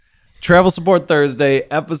Travel Support Thursday,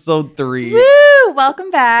 episode 3. Woo!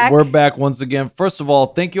 Welcome back. We're back once again. First of all,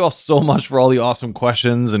 thank you all so much for all the awesome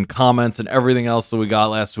questions and comments and everything else that we got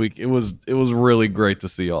last week. It was really great to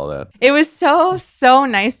see all that. It was so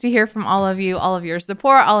nice to hear from all of you, all of your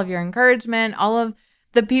support, all of your encouragement, all of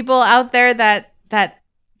the people out there that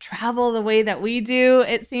travel the way that we do.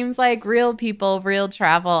 It seems like real people, real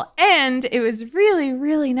travel. And it was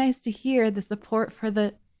really nice to hear the support for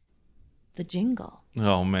the jingle.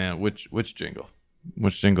 Oh man, which jingle?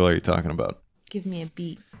 Which jingle are you talking about? Give me a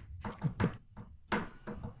beat.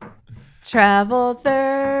 Travel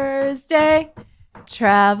Thursday.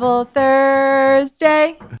 Travel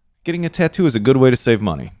Thursday. Getting a tattoo is a good way to save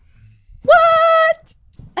money. What?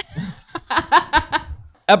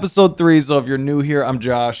 Episode 3, so if you're new here, I'm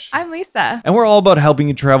Josh. I'm Lisa. And we're all about helping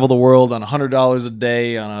you travel the world on $100 a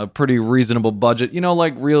day on a pretty reasonable budget. You know,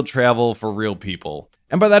 like real travel for real people.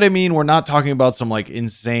 And by that I mean we're not talking about some like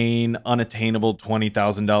insane, unattainable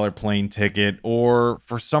 $20,000 plane ticket. Or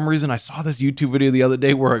for some reason, I saw this YouTube video the other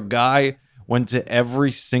day where a guy went to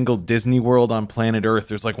every single Disney World on planet Earth.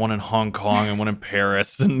 There's like one in Hong Kong and one in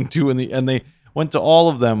Paris and two and they went to all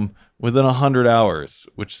of them within 100 hours,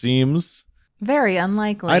 which seems very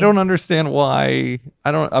unlikely. I don't understand why.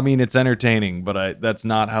 I mean, it's entertaining, but that's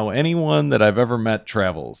not how anyone that I've ever met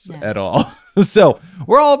travels at all. So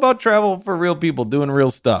we're all about travel for real people doing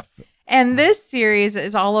real stuff. And this series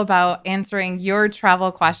is all about answering your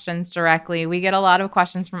travel questions directly. We get a lot of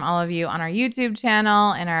questions from all of you on our YouTube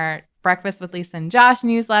channel and our Breakfast with Lisa and Josh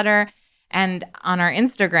newsletter and on our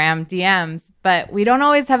Instagram DMs, but we don't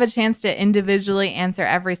always have a chance to individually answer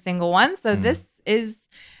every single one. So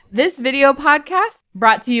this video podcast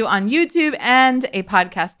brought to you on YouTube and a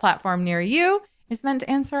podcast platform near you is meant to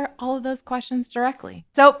answer all of those questions directly.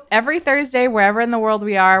 So every Thursday, wherever in the world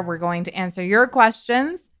we are, we're going to answer your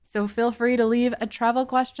questions. So feel free to leave a travel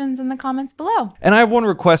questions in the comments below. And I have one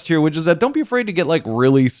request here, which is that don't be afraid to get like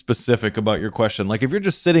really specific about your question. Like if you're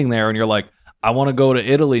just sitting there and you're like, I want to go to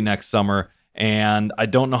Italy next summer and I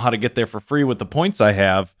don't know how to get there for free with the points I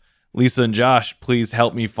have. Lisa and Josh, please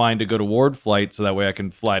help me find a good award flight so that way I can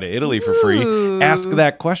fly to Italy for free. Ooh. Ask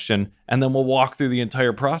that question, and then we'll walk through the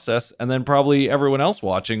entire process, and then probably everyone else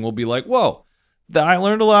watching will be like, whoa, I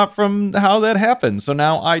learned a lot from how that happened. So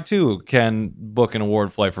now I, too, can book an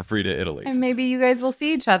award flight for free to Italy. And maybe you guys will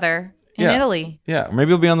see each other in Italy. Yeah, or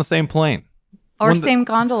maybe we'll be on the same plane. Or same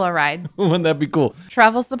gondola ride. Wouldn't that be cool?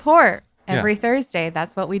 Travel support. Every Thursday,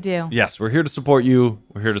 that's what we do. Yes, we're here to support you.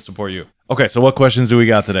 We're here to support you. Okay, so what questions do we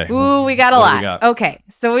got today? Ooh, we got a lot. Okay,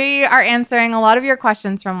 so we are answering a lot of your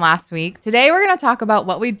questions from last week. Today, we're going to talk about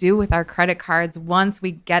what we do with our credit cards once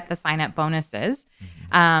we get the sign-up bonuses.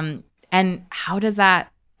 And how does that,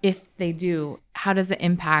 if they do, how does it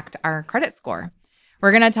impact our credit score?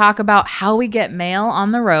 We're going to talk about how we get mail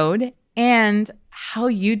on the road and how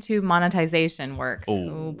YouTube monetization works.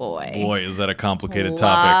 Oh boy. Boy, is that a complicated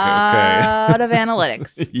topic. Okay. A lot of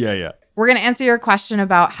analytics. Yeah. We're going to answer your question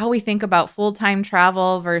about how we think about full-time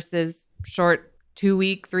travel versus short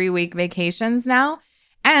 2-week, 3-week vacations now.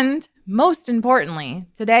 And most importantly,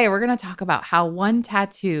 today we're going to talk about how one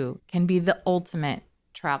tattoo can be the ultimate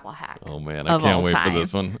travel hack. Oh man, I can't wait for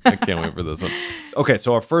this one. I can't wait for this one. Okay,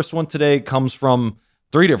 so our first one today comes from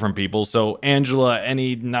 3 different people. So Angela,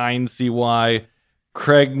 NE9CY,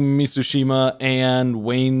 Craig Mitsushima, and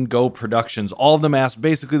Wayne Go Productions. All of them asked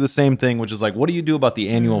basically the same thing, which is like, what do you do about the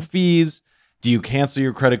annual fees? Do you cancel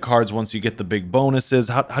your credit cards once you get the big bonuses?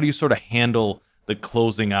 How do you sort of handle the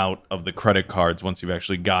closing out of the credit cards once you've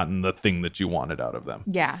actually gotten the thing that you wanted out of them?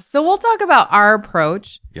 Yeah. So we'll talk about our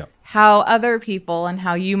approach. Yep. How other people and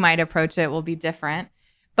how you might approach it will be different.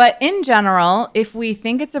 But in general, if we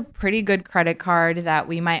think it's a pretty good credit card that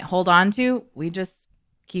we might hold on to, we just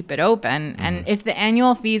keep it open. And if the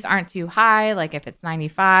annual fees aren't too high, like if it's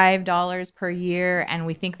 $95 per year and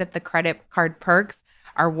we think that the credit card perks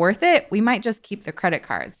are worth it, we might just keep the credit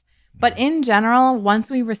cards. But in general, once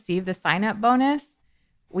we receive the sign-up bonus,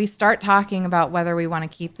 we start talking about whether we want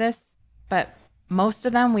to keep this, but most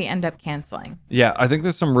of them we end up canceling. Yeah, I think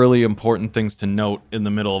there's some really important things to note in the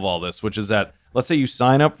middle of all this, which is that let's say you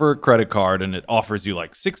sign up for a credit card and it offers you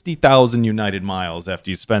like 60,000 United miles after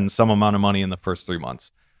you spend some amount of money in the first 3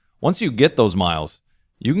 months. Once you get those miles,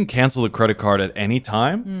 you can cancel the credit card at any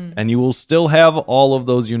time and you will still have all of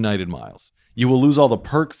those United miles. You will lose all the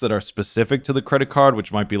perks that are specific to the credit card,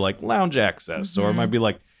 which might be like lounge access or it might be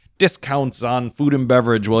like discounts on food and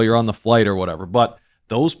beverage while you're on the flight or whatever. But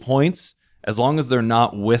those points, as long as they're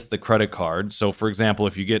not with the credit card. So for example,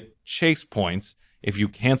 if you get Chase points, if you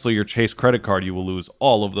cancel your Chase credit card, you will lose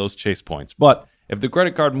all of those Chase points. But If the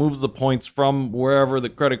credit card moves the points from wherever the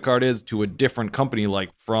credit card is to a different company, like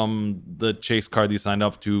from the Chase card you signed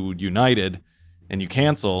up to United, and you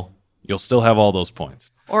cancel, you'll still have all those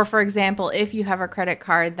points. Or, for example, if you have a credit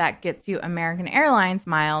card that gets you American Airlines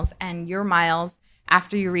miles and your miles,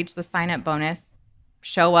 after you reach the sign-up bonus,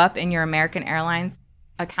 show up in your American Airlines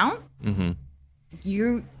account,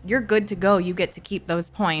 you're good to go. You get to keep those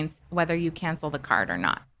points whether you cancel the card or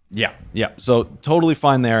not. Yeah. So totally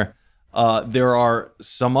fine there. There are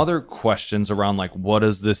some other questions around like, what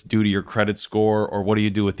does this do to your credit score, or what do you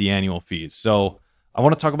do with the annual fees? So I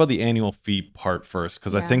want to talk about the annual fee part first,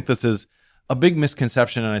 because I think this is a big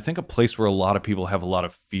misconception, and I think a place where a lot of people have a lot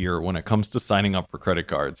of fear when it comes to signing up for credit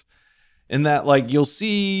cards. In that, like, you'll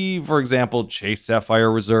see, for example, Chase Sapphire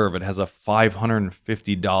Reserve, it has a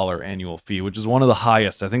 $550 annual fee, which is one of the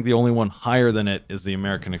highest. I think the only one higher than it is the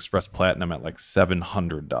American Express Platinum at like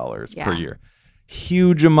 $700 per year.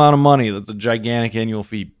 Huge amount of money. That's a gigantic annual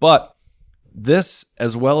fee. But this,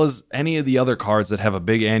 as well as any of the other cards that have a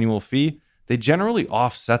big annual fee, they generally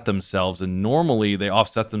offset themselves. And normally they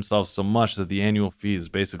offset themselves so much that the annual fee is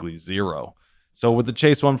basically zero. So with the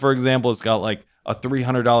Chase one, for example, it's got like a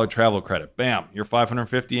 $300 travel credit. Bam, your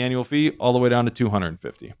 $550 annual fee all the way down to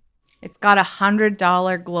 $250. It's got a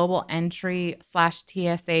 $100 global entry /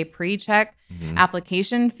 TSA pre-check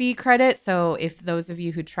application fee credit. So if those of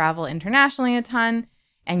you who travel internationally a ton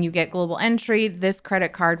and you get global entry, this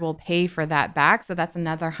credit card will pay for that back. So that's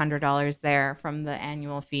another $100 there from the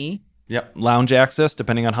annual fee. Yep. Lounge access,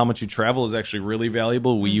 depending on how much you travel, is actually really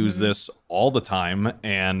valuable. We use this all the time,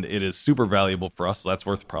 and it is super valuable for us. So that's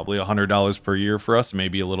worth probably $100 per year for us,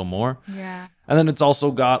 maybe a little more. Yeah. And then it's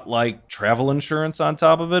also got like travel insurance on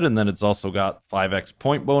top of it. And then it's also got 5x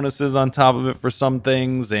point bonuses on top of it for some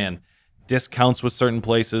things, and discounts with certain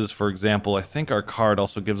places. For example, I think our card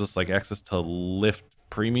also gives us like access to Lyft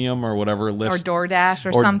Premium or whatever. Lyft, or DoorDash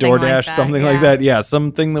or something DoorDash, like that. Something like that. Yeah,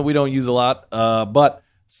 something that we don't use a lot. But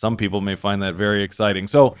some people may find that very exciting.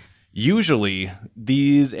 So usually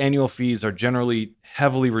these annual fees are generally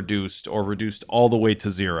heavily reduced or reduced all the way to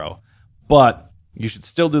zero. But you should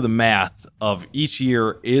still do the math of each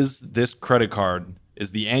year, is this credit card,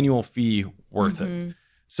 is the annual fee worth it?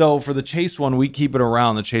 So for the Chase one, we keep it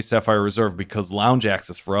around the Chase Sapphire Reserve because lounge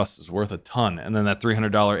access for us is worth a ton. And then that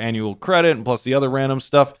 $300 annual credit and plus the other random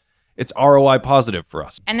stuff, it's ROI positive for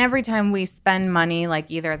us. And every time we spend money, like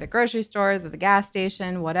either at the grocery stores or the gas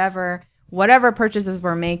station, whatever purchases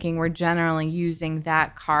we're making, we're generally using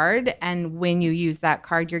that card. And when you use that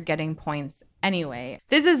card, you're getting points anyway.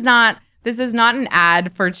 This is not an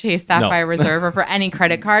ad for Chase Sapphire Reserve or for any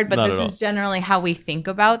credit card, but this is generally how we think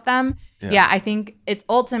about them. Yeah, I think it's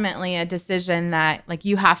ultimately a decision that like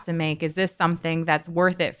you have to make. Is this something that's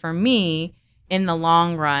worth it for me in the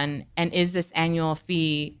long run? And is this annual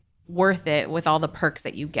fee worth it with all the perks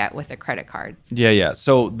that you get with a credit card? Yeah.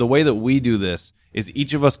 So the way that we do this is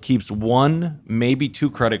each of us keeps one, maybe two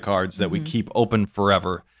credit cards that we keep open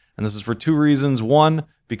forever. And this is for two reasons. One,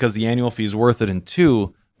 because the annual fee is worth it. And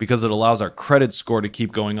two, because it allows our credit score to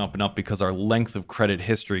keep going up and up because our length of credit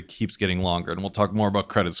history keeps getting longer. And we'll talk more about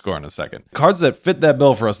credit score in a second. Cards that fit that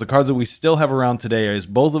bill for us, the cards that we still have around today, is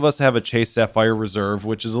both of us have a Chase Sapphire Reserve,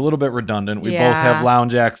 which is a little bit redundant. We both have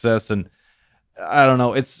lounge access, and I don't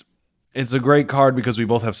know, it's a great card because we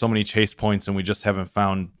both have so many Chase points and we just haven't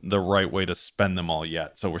found the right way to spend them all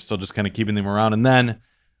yet. So we're still just kind of keeping them around. And then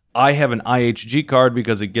I have an IHG card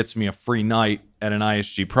because it gets me a free night at an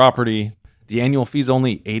IHG property. The annual fee is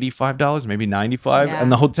only $85, maybe $95. Yeah.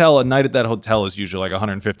 And a night at that hotel is usually like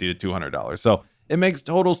 $150 to $200. So it makes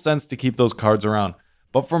total sense to keep those cards around.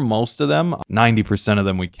 But for most of them, 90% of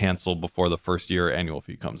them we cancel before the first year annual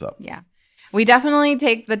fee comes up. Yeah. We definitely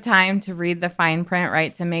take the time to read the fine print,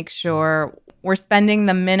 right? To make sure we're spending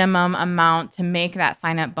the minimum amount to make that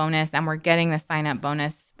sign-up bonus and we're getting the sign-up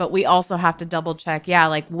bonus. But we also have to double check,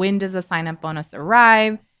 like when does the sign-up bonus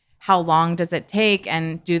arrive? How long does it take?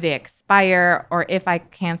 And do they expire? Or if I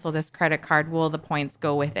cancel this credit card, will the points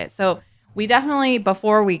go with it? So we definitely,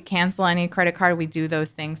 before we cancel any credit card, we do those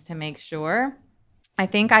things to make sure. I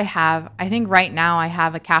think right now I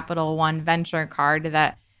have a Capital One Venture card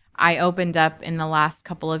that I opened up in the last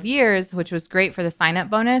couple of years, which was great for the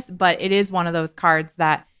sign-up bonus. But it is one of those cards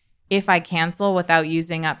that if I cancel without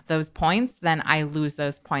using up those points, then I lose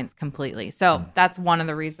those points completely. So that's one of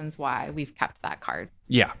the reasons why we've kept that card.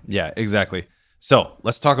 Yeah, exactly. So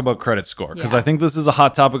let's talk about credit score, because I think this is a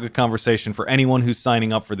hot topic of conversation for anyone who's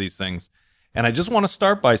signing up for these things. And I just want to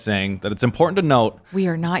start by saying that it's important to note, we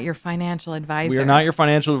are not your financial advisor. We are not your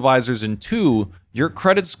financial advisors. And two, your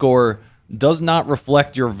credit score does not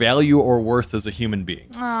reflect your value or worth as a human being.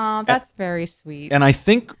 Oh, that's very sweet. And I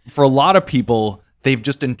think for a lot of people, they've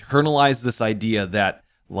just internalized this idea that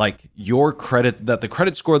like your credit, that the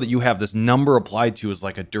credit score that you have, this number applied to is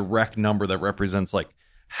like a direct number that represents like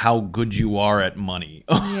how good you are at money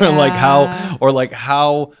or like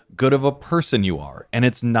how good of a person you are. And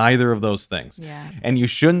it's neither of those things. Yeah. And you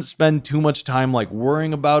shouldn't spend too much time like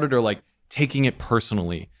worrying about it or like taking it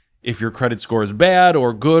personally. If your credit score is bad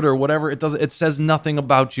or good or whatever, it says nothing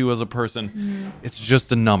about you as a person. It's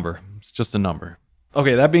just a number. It's just a number.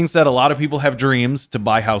 Okay, that being said, a lot of people have dreams to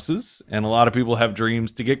buy houses, and a lot of people have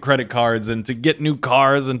dreams to get credit cards and to get new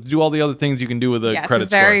cars and to do all the other things you can do with a credit score.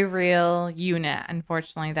 It's a very real unit,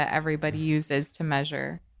 unfortunately, that everybody uses to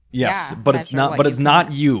measure. Yes, but it's not. But it's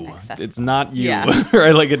not you. It's not you,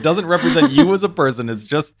 right? Like it doesn't represent you as a person. It's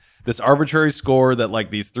just this arbitrary score that like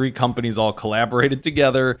these three companies all collaborated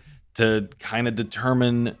together to kind of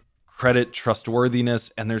determine credit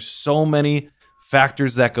trustworthiness. And there's so many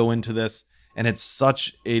factors that go into this. And it's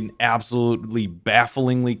such an absolutely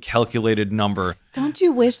bafflingly calculated number. Don't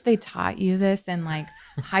you wish they taught you this in like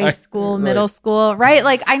high school, middle school, right?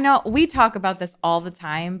 Like I know we talk about this all the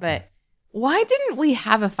time, but why didn't we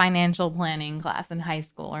have a financial planning class in high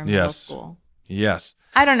school or middle school? Yes.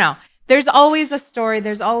 I don't know. There's always a story.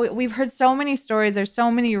 We've heard so many stories. There's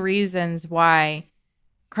so many reasons why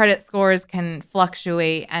credit scores can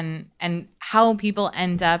fluctuate and how people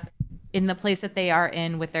end up in the place that they are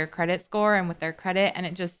in with their credit score and with their credit. And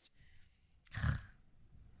it just.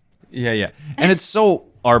 Yeah. And it's so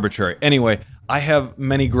arbitrary. Anyway, I have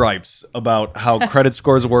many gripes about how credit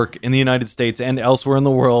scores work in the United States and elsewhere in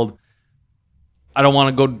the world. I don't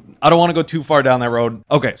want to go too far down that road.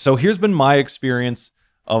 Okay, so here's been my experience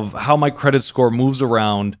of how my credit score moves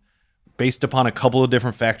around based upon a couple of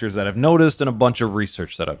different factors that I've noticed and a bunch of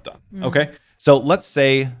research that I've done. Okay, so let's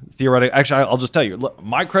say theoretically, actually, I'll just tell you, look,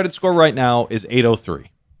 my credit score right now is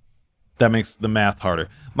 803. That makes the math harder.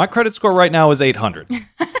 My credit score right now is 800.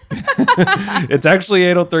 It's actually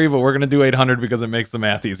 803, but we're going to do 800 because it makes the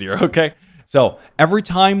math easier, okay? So every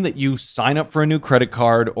time that you sign up for a new credit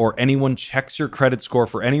card or anyone checks your credit score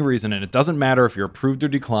for any reason, and it doesn't matter if you're approved or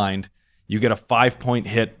declined, you get a 5-point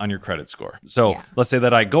hit on your credit score. So let's say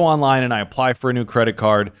that I go online and I apply for a new credit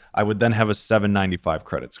card. I would then have a 795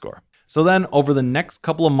 credit score. So then over the next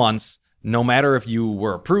couple of months, no matter if you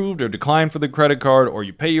were approved or declined for the credit card or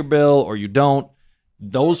you pay your bill or you don't,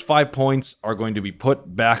 those 5 points are going to be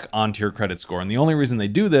put back onto your credit score. And the only reason they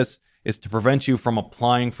do this is to prevent you from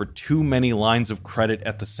applying for too many lines of credit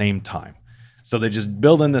at the same time. So they just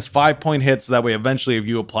build in this 5-point hit so that way eventually if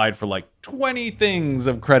you applied for like 20 things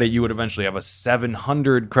of credit, you would eventually have a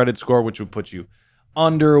 700 credit score, which would put you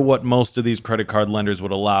under what most of these credit card lenders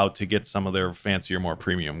would allow to get some of their fancier, more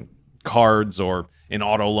premium cards or an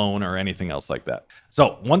auto loan or anything else like that.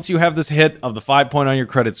 So once you have this hit of the 5-point on your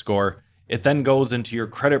credit score, it then goes into your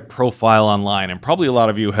credit profile online. And probably a lot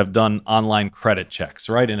of you have done online credit checks,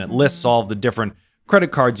 right? And it lists all of the different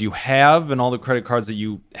credit cards you have and all the credit cards that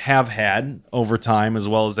you have had over time, as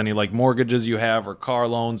well as any like mortgages you have or car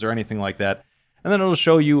loans or anything like that. And then it'll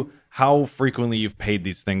show you how frequently you've paid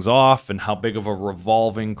these things off and how big of a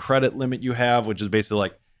revolving credit limit you have, which is basically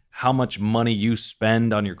like how much money you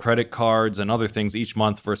spend on your credit cards and other things each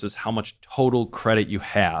month versus how much total credit you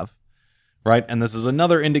have, right? And this is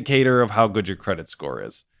another indicator of how good your credit score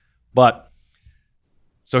is. But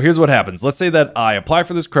so here's what happens. Let's say that I apply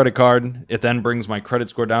for this credit card. It then brings my credit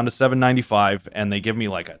score down to 795, and they give me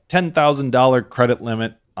like a $10,000 credit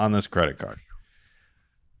limit on this credit card.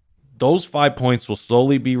 Those 5 points will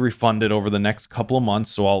slowly be refunded over the next couple of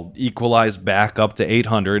months, so I'll equalize back up to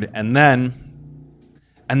 800, and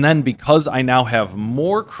then because I now have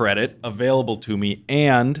more credit available to me,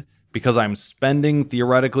 and because I'm spending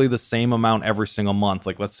theoretically the same amount every single month,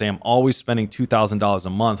 like let's say I'm always spending $2,000 a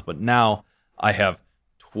month, but now I have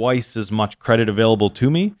twice as much credit available to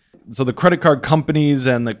me. So the credit card companies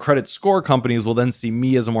and the credit score companies will then see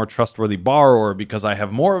me as a more trustworthy borrower because I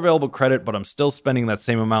have more available credit, but I'm still spending that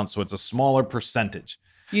same amount. So it's a smaller percentage.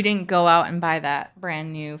 You didn't go out and buy that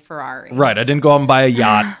brand new Ferrari. Right. I didn't go out and buy a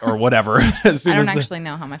yacht or whatever. I don't actually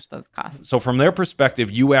know how much those cost. So from their perspective,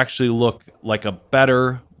 you actually look like a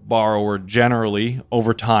better borrower generally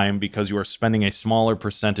over time because you are spending a smaller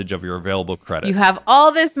percentage of your available credit. You have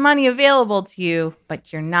all this money available to you,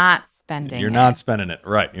 but you're not spending it. You're not spending it.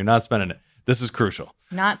 Right. You're not spending it. This is crucial.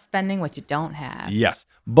 Not spending what you don't have. Yes.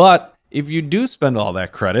 But if you do spend all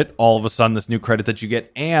that credit, all of a sudden this new credit that you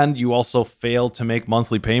get, and you also fail to make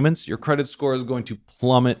monthly payments, your credit score is going to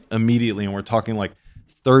plummet immediately. And we're talking like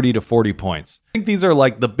 30 to 40 points. I think these are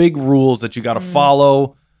like the big rules that you got to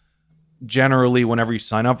follow generally whenever you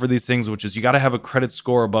sign up for these things, which is you got to have a credit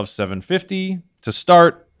score above 750 to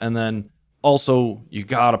start, and then Also, you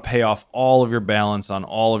got to pay off all of your balance on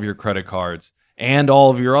all of your credit cards and all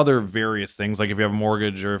of your other various things, like if you have a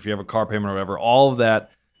mortgage or if you have a car payment or whatever. All of that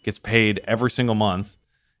gets paid every single month.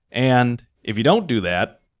 And if you don't do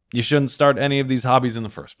that, you shouldn't start any of these hobbies in the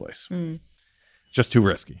first place. Just too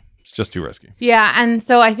risky. It's just too risky. Yeah. And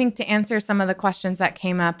so I think to answer some of the questions that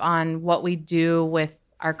came up on what we do with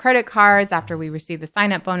our credit cards after we receive the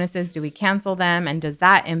sign-up bonuses, do we cancel them? And does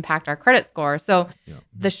that impact our credit score? So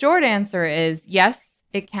the short answer is yes,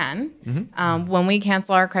 it can. When we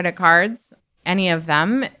cancel our credit cards, any of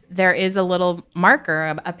them, there is a little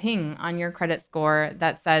marker, a ping on your credit score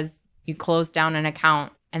that says you closed down an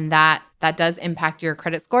account, and that does impact your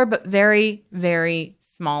credit score, but very, very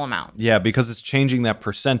small amount. Yeah, because it's changing that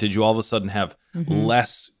percentage. You all of a sudden have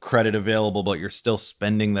less credit available, but you're still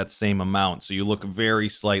spending that same amount. So you look very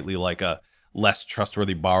slightly like a less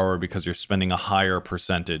trustworthy borrower because you're spending a higher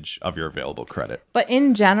percentage of your available credit. But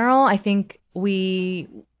in general, I think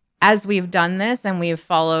as we've done this and we've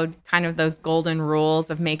followed kind of those golden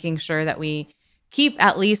rules of making sure that we keep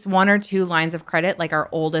at least 1 or 2 lines of credit, like our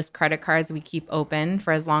oldest credit cards, we keep open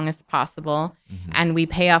for as long as possible. And we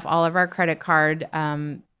pay off all of our credit card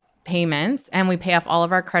payments, and we pay off all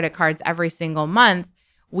of our credit cards every single month.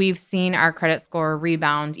 We've seen our credit score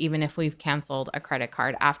rebound even if we've canceled a credit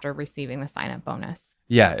card after receiving the sign-up bonus.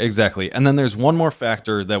 Yeah, exactly. And then there's one more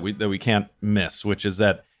factor that we can't miss, which is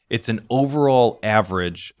that it's an overall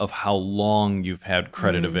average of how long you've had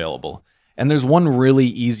credit available. And there's one really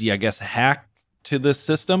easy, I guess, hack to this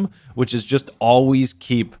system, which is just always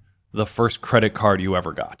keep the first credit card you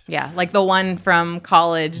ever got. Yeah, like the one from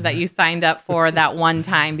college that you signed up for that one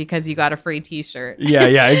time because you got a free t-shirt. Yeah,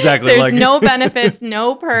 exactly. There's no benefits,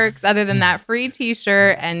 no perks other than that free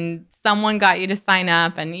t-shirt, and someone got you to sign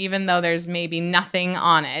up, and even though there's maybe nothing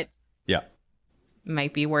on it,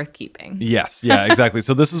 might be worth keeping. Yes, yeah, exactly.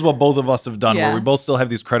 So this is what both of us have done, where we both still have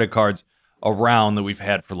these credit cards around that we've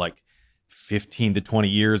had for like 15 to 20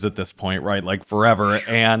 years at this point, right? Like forever.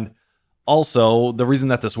 And also, the reason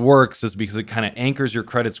that this works is because it kind of anchors your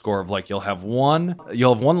credit score of like you'll have one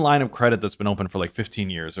line of credit that's been open for like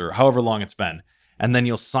 15 years or however long it's been. And then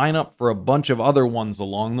you'll sign up for a bunch of other ones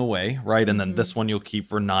along the way, right? And then this one you'll keep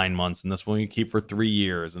for 9 months, and this one you keep for 3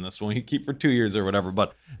 years, and this one you keep for 2 years or whatever.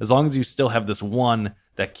 But as long as you still have this one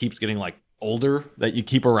that keeps getting like older that you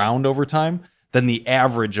keep around over time, then the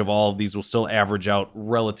average of all of these will still average out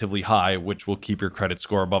relatively high, which will keep your credit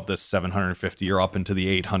score above this 750 or up into the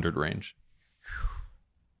 800 range.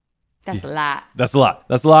 That's a lot. That's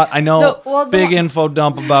a lot. I know, big info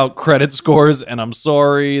dump about credit scores, and I'm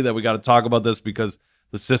sorry that we got to talk about this because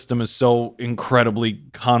the system is so incredibly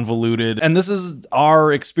convoluted. And this is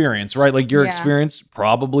our experience, right? Like your experience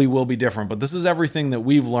probably will be different, but this is everything that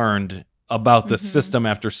we've learned about the system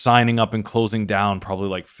after signing up and closing down probably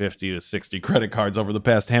like 50 to 60 credit cards over the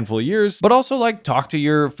past handful of years. But also like talk to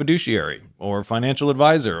your fiduciary or financial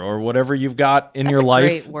advisor or whatever you've got in your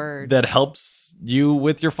life that helps you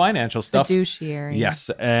with your financial stuff. Fiduciary. Yes.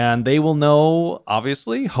 And they will know,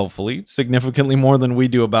 obviously, hopefully, significantly more than we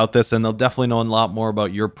do about this. And they'll definitely know a lot more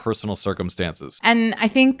about your personal circumstances. And I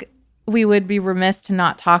think we would be remiss to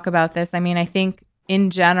not talk about this. I mean, I think in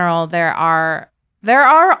general, there are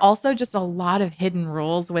also just a lot of hidden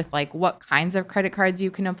rules with like what kinds of credit cards you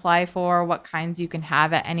can apply for, what kinds you can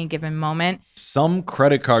have at any given moment. Some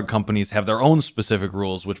credit card companies have their own specific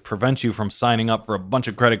rules, which prevent you from signing up for a bunch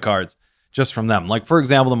of credit cards just from them. Like, for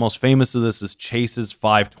example, the most famous of this is Chase's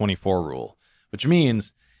 524 rule, which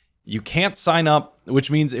means you can't sign up, which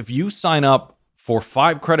means if you sign up for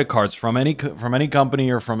 5 credit cards from any company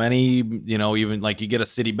or from any, even like you get a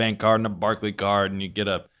Citibank card and a Barclays card and you get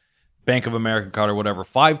a Bank of America card or whatever,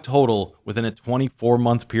 5 total within a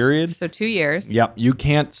 24-month period. So 2 years. Yep. You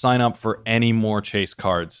can't sign up for any more Chase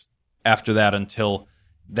cards after that until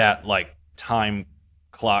that like time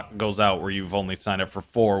clock goes out where you've only signed up for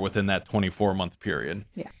 4 within that 24-month period.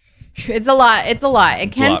 Yeah. It's a lot.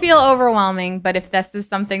 It can feel overwhelming, but if this is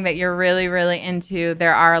something that you're really, really into,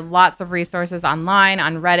 there are lots of resources online,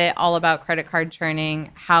 on Reddit, all about credit card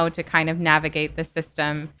churning, how to kind of navigate the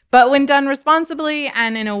system. But when done responsibly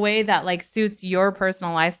and in a way that like suits your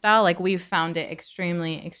personal lifestyle, like we've found it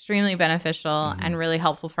extremely, extremely beneficial and really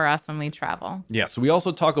helpful for us when we travel. Yeah. So we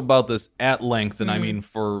also talk about this at length, and I mean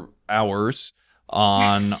for hours,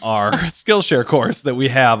 on our Skillshare course that we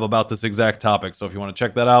have about this exact topic. So if you want to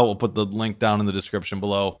check that out, we'll put the link down in the description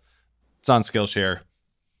below. It's on Skillshare.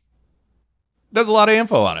 There's a lot of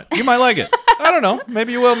info on it. You might like it. I don't know.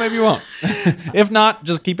 Maybe you will, maybe you won't. If not,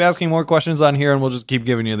 just keep asking more questions on here and we'll just keep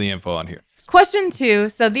giving you the info on here. Question 2.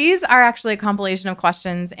 So these are actually a compilation of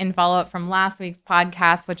questions in follow-up from last week's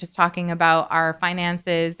podcast, which is talking about our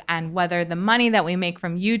finances and whether the money that we make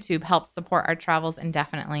from YouTube helps support our travels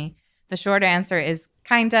indefinitely. The short answer is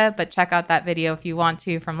kinda, but check out that video if you want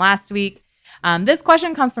to from last week. This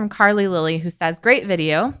question comes from Carly Lilly, who says, great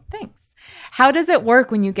video. Thanks. How does it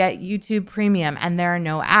work when you get YouTube Premium and there are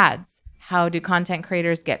no ads? How do content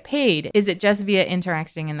creators get paid? Is it just via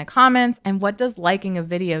interacting in the comments? And what does liking a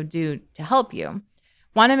video do to help you?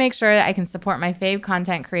 Want to make sure that I can support my fave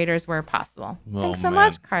content creators where possible. Thanks so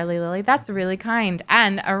much, Carly Lilly. That's really kind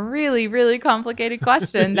and a really, really complicated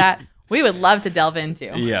question that we would love to delve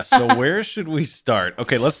into. Yeah, so where should we start?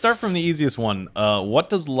 Okay, let's start from the easiest one. What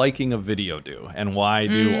does liking a video do? And why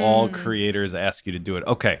do all creators ask you to do it?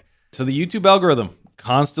 Okay, so the YouTube algorithm,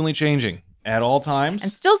 constantly changing. At all times.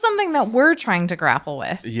 And still something that we're trying to grapple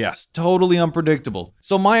with. Yes, totally unpredictable.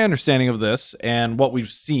 So my understanding of this and what we've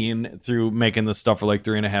seen through making this stuff for like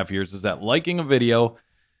 3.5 years is that liking a video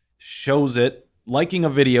shows it. Liking a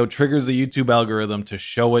video triggers the YouTube algorithm to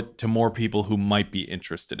show it to more people who might be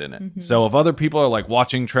interested in it. Mm-hmm. So if other people are like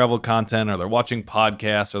watching travel content or they're watching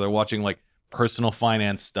podcasts or they're watching like personal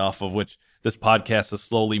finance stuff, of which this podcast has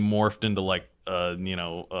slowly morphed into like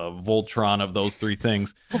Voltron of those three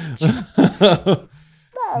things. What's the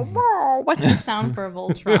sound for a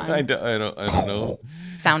Voltron? I don't know.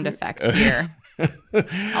 Sound effect here.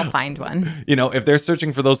 I'll find one. If they're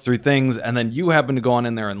searching for those three things and then you happen to go on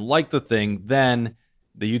in there and like the thing, then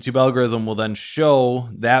the YouTube algorithm will then show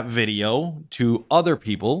that video to other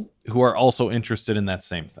people who are also interested in that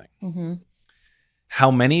same thing. Mm-hmm.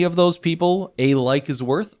 How many of those people a like is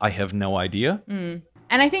worth, I have no idea.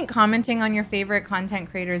 And I think commenting on your favorite content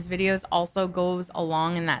creators' videos also goes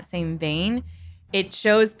along in that same vein. It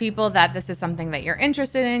shows people that this is something that you're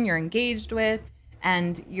interested in, you're engaged with,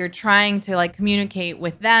 and you're trying to like communicate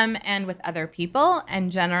with them and with other people.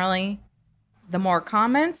 And generally, the more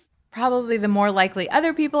comments, probably the more likely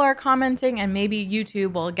other people are commenting. And maybe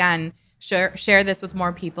YouTube will, again, share this with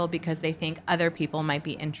more people because they think other people might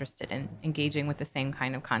be interested in engaging with the same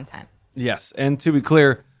kind of content. Yes. And to be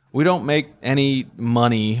clear, we don't make any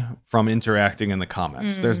money from interacting in the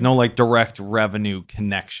comments. There's no like direct revenue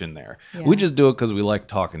connection there. Yeah. We just do it because we like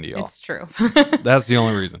talking to y'all. It's true. That's the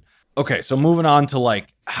only reason. Okay, so moving on to like,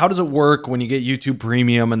 how does it work when you get YouTube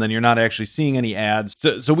Premium and then you're not actually seeing any ads?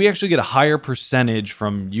 So we actually get a higher percentage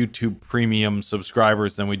from YouTube Premium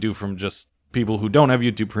subscribers than we do from just people who don't have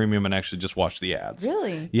YouTube Premium and actually just watch the ads.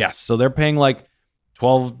 Really? Yes. So they're paying like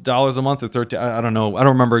 $12 a month or $13. I don't know. I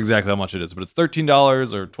don't remember exactly how much it is, but it's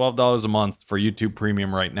 $13 or $12 a month for YouTube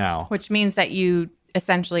Premium right now. Which means that you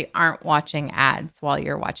essentially aren't watching ads while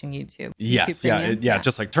you're watching YouTube. Yes. YouTube yeah.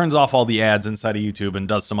 Just like turns off all the ads inside of YouTube and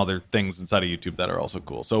does some other things inside of YouTube that are also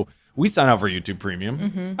cool. So we sign up for YouTube Premium.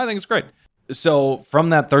 Mm-hmm. I think it's great. So from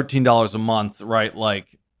that $13 a month, right,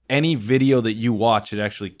 like any video that you watch, it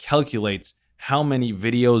actually calculates how many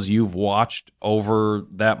videos you've watched over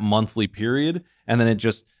that monthly period. And then it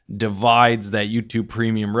just divides that YouTube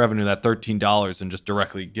Premium revenue, that $13, and just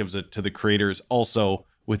directly gives it to the creators. Also,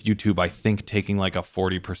 with YouTube, I think taking like a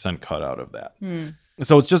 40% cut out of that.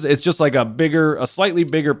 So it's just like a slightly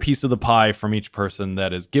bigger piece of the pie from each person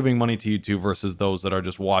that is giving money to YouTube versus those that are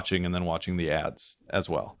just watching and then watching the ads as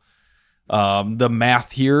well. The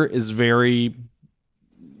math here is very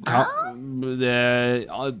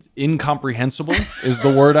incomprehensible is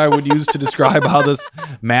the word I would use to describe how this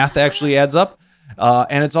math actually adds up.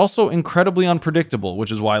 And it's also incredibly unpredictable,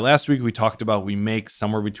 which is why last week we talked about we make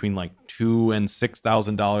somewhere between like $2,000 and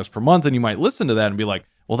 $6,000 per month. And you might listen to that and be like,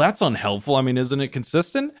 well, that's unhelpful. I mean, isn't it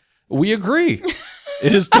consistent? We agree.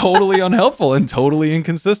 It is totally unhelpful and totally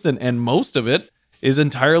inconsistent. And most of it is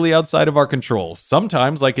entirely outside of our control.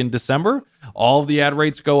 Sometimes, like in December, all of the ad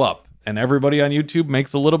rates go up and everybody on YouTube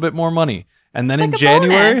makes a little bit more money. And then in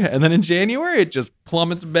January, it just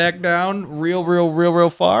plummets back down real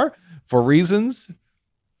far for reasons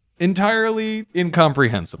entirely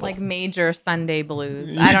incomprehensible. Like major Sunday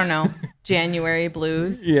blues. I don't know. January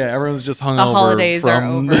blues. Yeah, everyone's just hung the over. The holidays are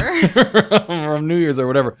over. From New Year's or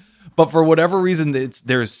whatever. But for whatever reason,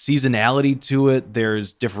 there's seasonality to it.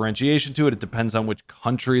 There's differentiation to it. It depends on which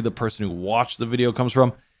country the person who watched the video comes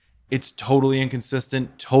from. It's totally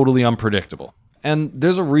inconsistent, totally unpredictable. And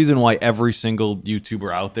there's a reason why every single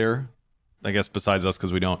YouTuber out there, I guess besides us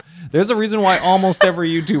because we don't, there's a reason why almost every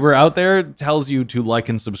YouTuber out there tells you to like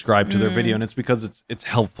and subscribe to their video. And it's because it's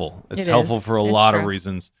helpful. It's helpful for a lot of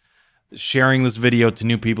reasons. sharing this video to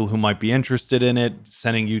new people who might be interested in it,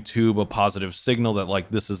 sending YouTube a positive signal that like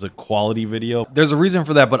this is a quality video. There's a reason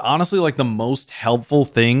for that, but honestly, like the most helpful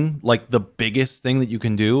thing, like the biggest thing that you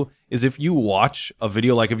can do is if you watch a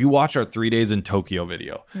video, like if you watch our 3 days in Tokyo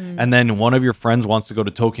video, and then one of your friends wants to go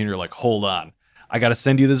to Tokyo and you're like, hold on, I got to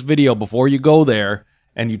send you this video before you go there,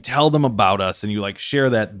 and you tell them about us and you like share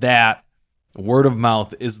that word of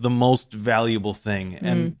mouth is the most valuable thing.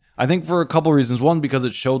 And I think for a couple reasons. One, because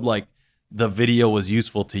it showed like the video was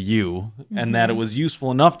useful to you and that it was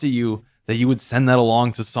useful enough to you that you would send that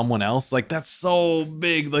along to someone else. Like that's so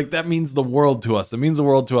big. Like that means the world to us. It means the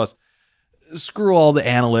world to us. Screw all the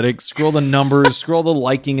analytics, screw all the numbers, screw all the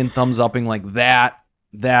liking and thumbs upping, like that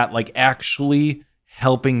like actually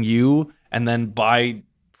helping you. And then by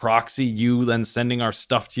proxy, you then sending our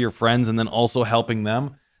stuff to your friends and then also helping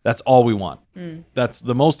them. That's all we want. That's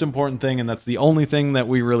the most important thing. And that's the only thing that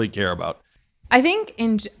we really care about. I think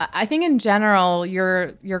in general,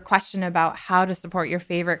 your question about how to support your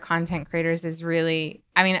favorite content creators is really,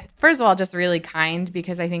 I mean, first of all, just really kind,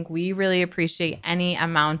 because I think we really appreciate any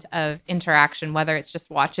amount of interaction, whether it's just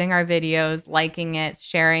watching our videos, liking it,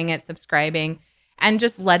 sharing it, subscribing, and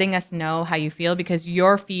just letting us know how you feel, because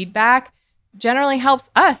your feedback generally helps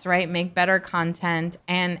us, right, make better content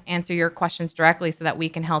and answer your questions directly so that we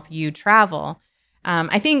can help you travel.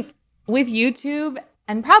 I think with YouTube,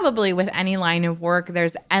 and probably with any line of work,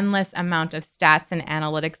 there's endless amount of stats and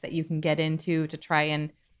analytics that you can get into to try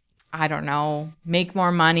and, I don't know, make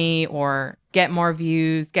more money or get more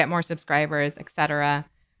views, get more subscribers, etc.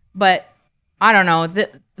 But I don't know,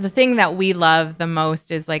 the thing that we love the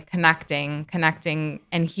most is like connecting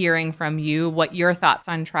and hearing from you what your thoughts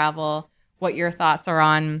on travel, what your thoughts are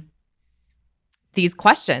on these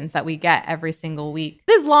questions that we get every single week.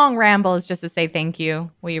 This long ramble is just to say thank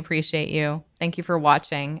you. We appreciate you. Thank you for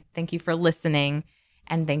watching. Thank you for listening.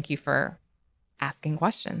 And thank you for asking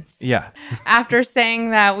questions. Yeah. After saying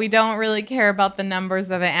that we don't really care about the numbers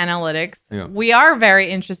of the analytics, we are very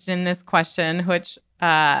interested in this question, which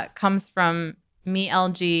comes from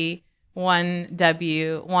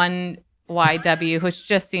MeLG1W1YW, which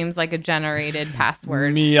just seems like a generated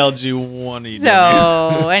password. MeLG1EW.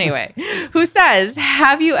 So anyway, who says,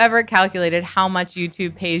 have you ever calculated how much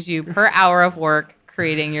YouTube pays you per hour of work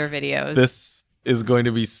creating your videos? This is going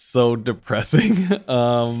to be so depressing.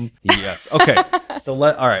 Yes. Okay. So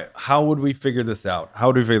all right. How would we figure this out?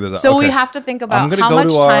 So we have to think about how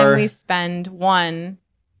much time we spend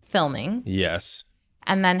filming. Yes.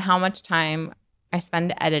 And then how much time I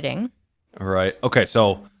spend editing. All right. Okay.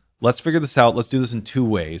 So let's figure this out. Let's do this in 2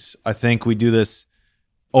 ways. I think we do this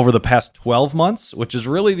over the past 12 months, which is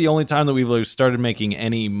really the only time that we've started making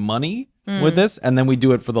any money with this. And then we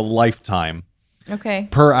do it for the lifetime. Okay.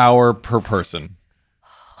 Per hour, per person.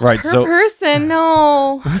 Right. Per person?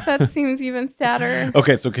 No. That seems even sadder.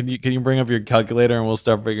 Okay. So can you bring up your calculator and we'll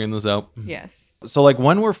start figuring this out? Yes. So like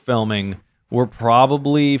when we're filming, we're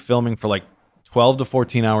probably filming for like 12 to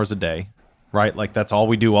 14 hours a day, right? Like that's all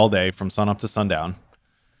we do all day from sun up to sundown.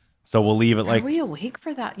 So we'll leave it like... Are we awake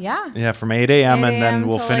for that? Yeah. Yeah, from 8 a.m. and then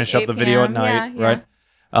we'll finish up the video at night, right?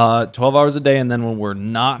 12 hours a day. And then when we're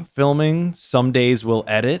not filming, some days we'll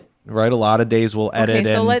edit, right? A lot of days we'll edit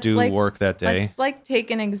and do work that day. Let's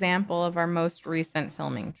take an example of our most recent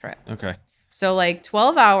filming trip. Okay. So like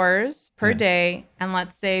 12 hours per day. And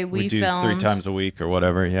let's say we do filmed 3 times a week or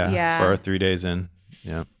whatever. Yeah. For our 3 days in.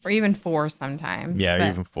 Yeah. Or even 4 sometimes.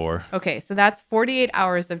 Yeah, even 4. Okay. So that's 48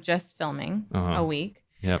 hours of just filming a week.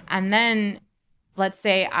 Yep. And then let's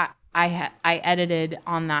say I edited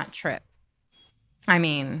on that trip. I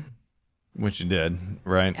mean, which you did,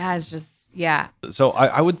 right? It's just, yeah. So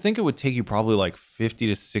I would think it would take you probably like 50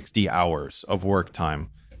 to 60 hours of work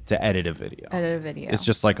time to edit a video. It's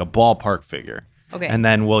just like a ballpark figure. Okay. And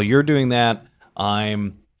then while you're doing that,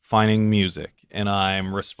 I'm finding music and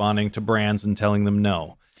I'm responding to brands and telling them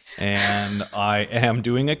no. And I am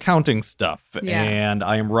doing accounting stuff, and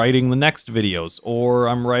I am writing the next videos, or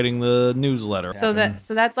I'm writing the newsletter. So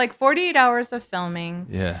that's like 48 hours of filming.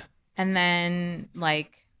 Yeah. And then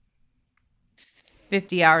like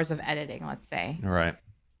 50 hours of editing, let's say. Right.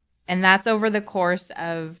 And that's over the course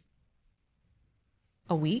of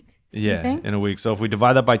a week? Yeah, in a week. So if we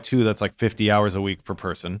divide that by 2, that's like 50 hours a week per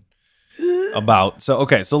person. About. So,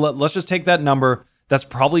 okay, so let's just take that number. That's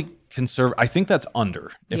probably I think that's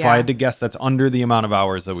under. If I had to guess, that's under the amount of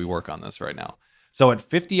hours that we work on this right now. So at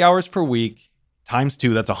 50 hours per week times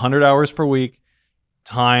 2, that's 100 hours per week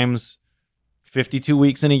times 52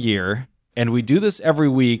 weeks in a year. And we do this every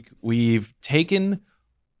week. We've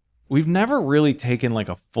never really taken like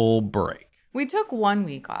a full break. We took 1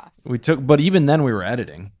 week off. But even then we were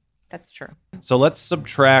editing. That's true. So let's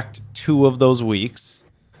subtract 2 of those weeks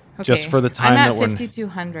just for the time I'm that at we're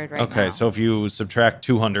 5,200 right now. Okay, so if you subtract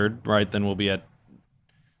 200, right, then we'll be at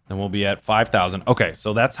 5,000. Okay,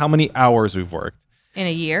 so that's how many hours we've worked in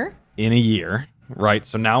a year. Right?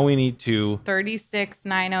 So now we need to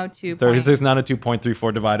 36,902.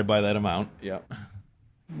 36,902.34 divided by that amount. Yep.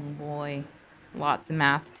 Oh boy, lots of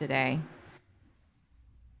math today.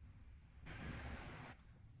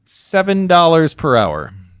 $7 per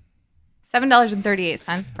hour.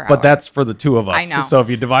 $7.38 per hour. But that's for the 2 of us. I know. So if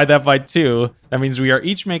you divide that by 2, that means we are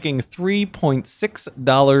each making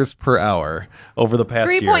 $3.6 per hour over the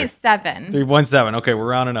past year. 3.7. 3.7. Okay, we're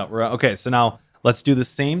rounding up. Okay, so now let's do the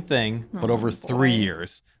same thing, but over 3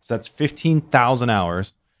 years. So that's 15,000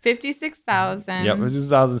 hours. 56,000. Yep,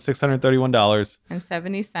 $56,631. And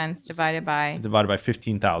 70 cents divided by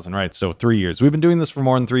 15,000, right? So 3 years. We've been doing this for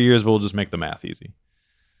more than 3 years, but we'll just make the math easy.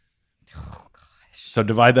 Oh gosh. So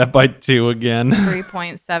divide that by 2 again.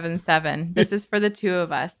 3.77. This is for the 2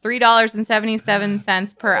 of us.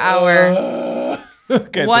 $3.77 per hour.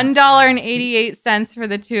 Okay, $1.88 for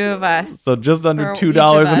the 2 of us. so just under for $2 each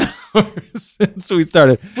of an hour since we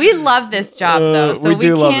started. We love this job though. So we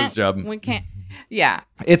do love can't- this job. We can't. Yeah.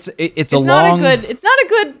 It's not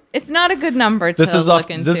a good number to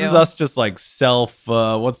look into. This is us just like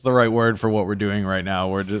what's the right word for what we're doing right now?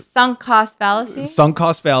 We're just sunk cost fallacy. Sunk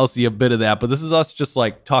cost fallacy, a bit of that, but this is us just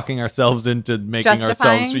like talking ourselves into making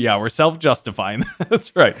Justifying? ourselves. Yeah, we're self-justifying.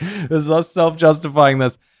 That's right. This is us self-justifying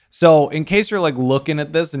this. So in case you're like looking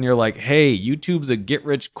at this and you're like, hey, YouTube's a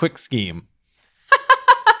get-rich-quick scheme.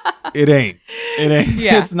 It ain't.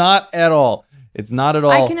 Yeah. It's not at all. It's not at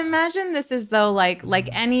all. I can imagine this is though like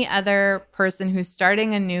any other person who's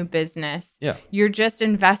starting a new business. Yeah. You're just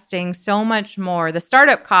investing so much more. The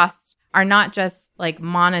startup costs are not just like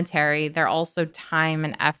monetary, they're also time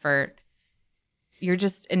and effort. You're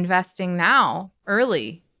just investing now,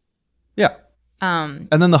 early. Yeah. And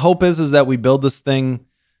then the hope is that we build this thing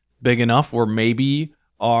big enough where maybe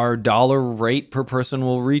our dollar rate per person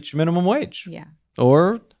will reach minimum wage. Yeah.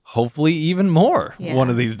 Or hopefully even more Yeah. one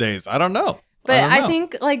of these days. I don't know. But don't know. I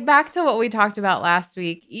think like back to what we talked about last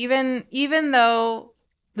week, even though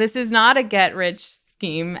this is not a get rich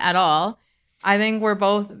scheme at all, I think we're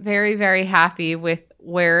both very, very happy with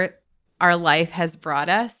where our life has brought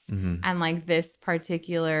us. Mhm. And like this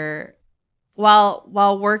particular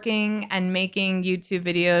while working and making YouTube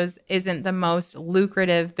videos isn't the most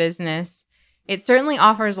lucrative business, it certainly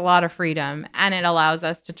offers a lot of freedom and it allows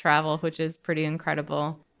us to travel, which is pretty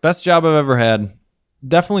incredible. Best job I've ever had.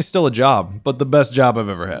 Definitely still a job, but the best job I've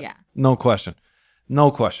ever had. Yeah. No question.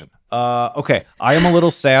 Okay, I am a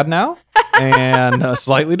little sad now and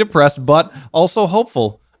slightly depressed, but also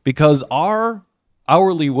hopeful because our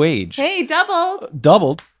hourly wage Hey,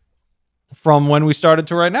 doubled from when we started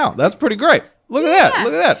to right now. That's pretty great. Look at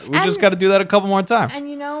that. We just got to do that a couple more times.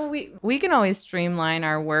 And we can always streamline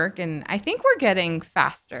our work, and I think we're getting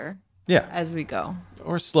faster as we go.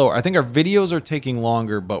 Or slower. I think our videos are taking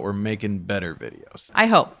longer, but we're making better videos. I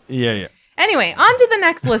hope. Yeah. Anyway, on to the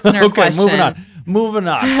next listener Okay, question. moving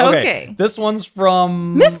on. Okay. This one's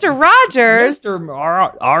from Mr. Rogers.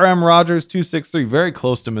 RM Rogers 263. Very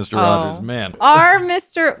close to Mr. Rogers, man.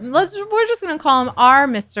 We're just going to call him our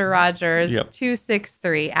Mr. Rogers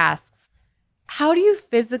 263 asks, how do you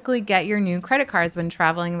physically get your new credit cards when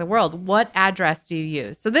traveling the world? What address do you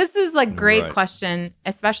use? So this is like great question,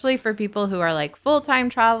 especially for people who are like full-time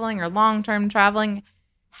traveling or long-term traveling.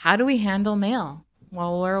 How do we handle mail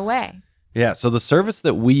while we're away? Yeah, so the service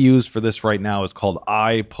that we use for this right now is called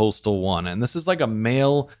iPostal One, and this is like a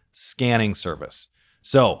mail scanning service.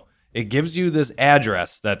 So it gives you this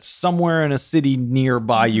address that's somewhere in a city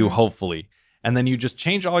nearby you, hopefully. And then you just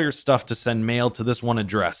change all your stuff to send mail to this one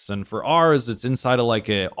address. And for ours, it's inside of like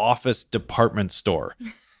a office department store.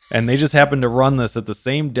 And they just happen to run this at the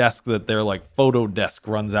same desk that their like photo desk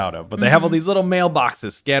runs out of. But they have all these little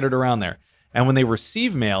mailboxes scattered around there. And when they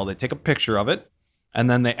receive mail, they take a picture of it. And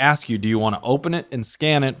then they ask you, do you want to open it and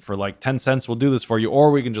scan it for like 10 cents? We'll do this for you.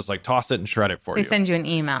 Or we can just like toss it and shred it for you. They send you an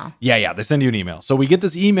email. Yeah. They send you an email. So we get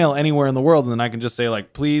this email anywhere in the world. And then I can just say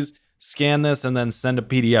like, please scan this and then send a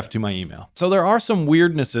PDF to my email. So there are some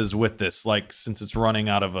weirdnesses with this, like since it's running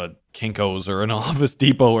out of a Kinko's or an Office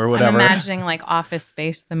Depot or whatever. I'm imagining like Office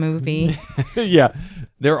Space, the movie. Yeah.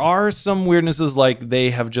 There are some weirdnesses like they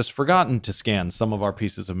have just forgotten to scan some of our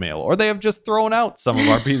pieces of mail, or they have just thrown out some of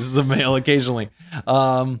our pieces of mail occasionally.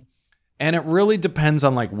 And it really depends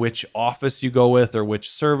on like which office you go with or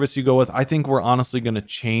which service you go with. I think we're honestly going to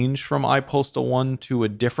change from iPostal One to a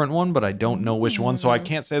different one, but I don't know which one. So I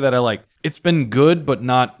can't say that it's been good, but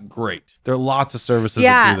not great. There are lots of services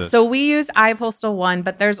that do this. So we use iPostal One,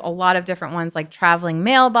 but there's a lot of different ones like Traveling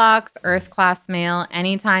Mailbox, Earth Class Mail,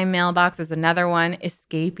 Anytime Mailbox is another one.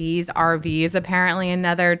 Escapees RV is apparently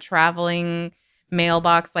another traveling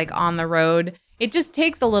mailbox like on the road. It just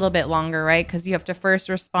takes a little bit longer, right? Because you have to first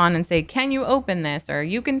respond and say, can you open this? Or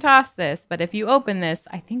you can toss this. But if you open this,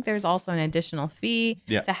 I think there's also an additional fee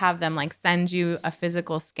to have them like send you a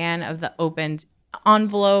physical scan of the opened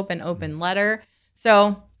envelope and open letter.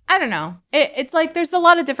 So I don't know. It's like there's a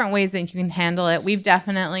lot of different ways that you can handle it. We've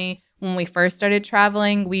definitely, when we first started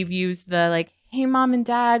traveling, we've used the like, hey, mom and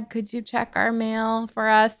dad, could you check our mail for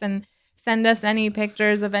us? And send us any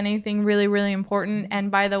pictures of anything really, really important.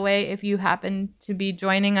 And by the way, if you happen to be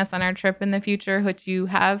joining us on our trip in the future, which you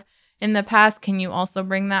have in the past, can you also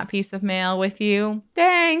bring that piece of mail with you?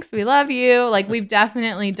 Thanks. We love you. Like we've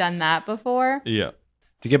definitely done that before. Yeah.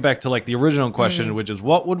 To get back to like the original question, which is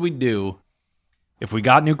what would we do if we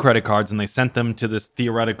got new credit cards and they sent them to this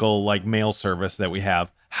theoretical like mail service that we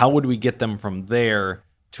have? How would we get them from there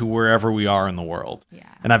to wherever we are in the world? Yeah.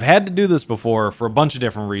 And I've had to do this before for a bunch of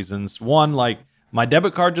different reasons. One, like my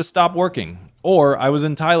debit card just stopped working. Or I was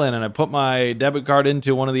in Thailand and I put my debit card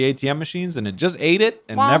into one of the ATM machines and it just ate it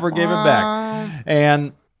and never gave it back.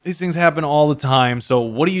 And these things happen all the time. So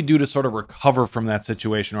what do you do to sort of recover from that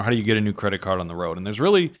situation? Or how do you get a new credit card on the road? And there's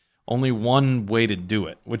really only one way to do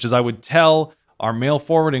it, which is I would tell our mail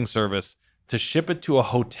forwarding service to ship it to a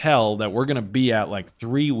hotel that we're going to be at like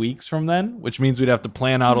 3 weeks from then, which means we'd have to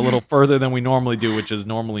plan out a little further than we normally do, which is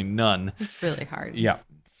normally none. It's really hard. Yeah.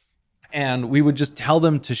 And we would just tell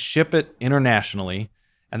them to ship it internationally,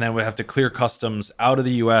 and then we'd have to clear customs out of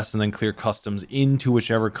the U.S. and then clear customs into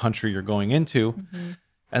whichever country you're going into. Mm-hmm.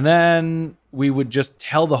 And then we would just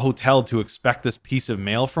tell the hotel to expect this piece of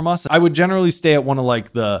mail from us. I would generally stay at one of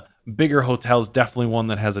like the bigger hotels, definitely one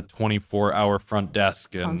that has a 24-hour front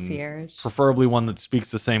desk and concierge, preferably one that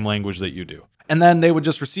speaks the same language that you do. And then they would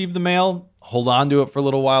just receive the mail, hold on to it for a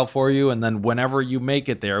little while for you, and then whenever you make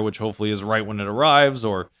it there, which hopefully is right when it arrives,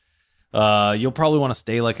 or you'll probably want to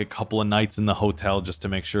stay like a couple of nights in the hotel just to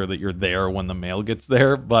make sure that you're there when the mail gets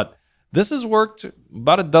there. But this has worked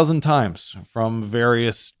about a dozen times from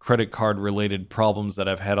various credit card related problems that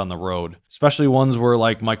I've had on the road, especially ones where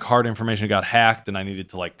like my card information got hacked and I needed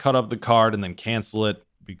to like cut up the card and then cancel it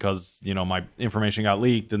because, you know, my information got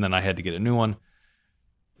leaked and then I had to get a new one.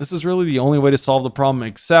 This is really the only way to solve the problem,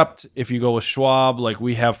 except if you go with Schwab, like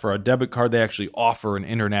we have for our debit card, they actually offer an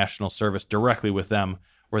international service directly with them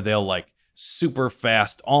where they'll like super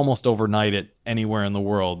fast, almost overnight it anywhere in the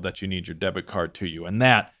world that you need your debit card to you. And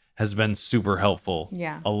that has been super helpful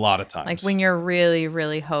a lot of times. Like when you're really,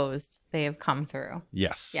 really hosed, they have come through.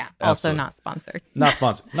 Yes. Yeah. Absolutely. Also not sponsored. Not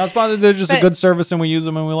sponsored. Not sponsored. They're just a good service and we use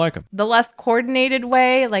them and we like them. The less coordinated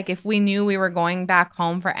way, like if we knew we were going back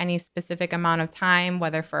home for any specific amount of time,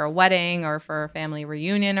 whether for a wedding or for a family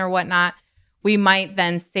reunion or whatnot, we might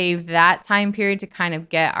then save that time period to kind of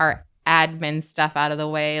get our admin stuff out of the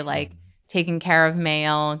way, like taking care of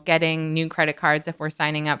mail, getting new credit cards if we're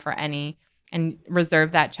signing up for any, and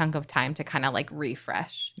reserve that chunk of time to kind of like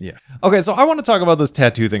refresh. Yeah. Okay, so I want to talk about this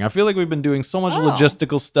tattoo thing. I feel like we've been doing so much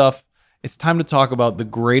logistical stuff. It's time to talk about the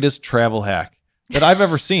greatest travel hack that I've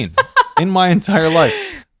ever seen in my entire life.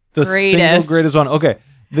 The single greatest one. Okay.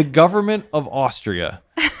 The government of Austria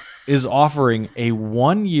is offering a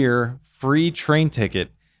 1-year free train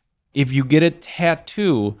ticket if you get a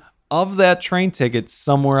tattoo of that train ticket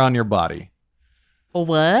somewhere on your body.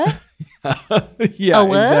 What? Yeah,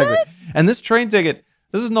 exactly. And this train ticket,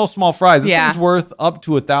 this is no small fry. This thing's worth up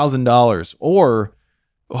to $1,000 or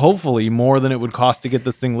hopefully more than it would cost to get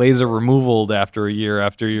this thing laser removaled after a year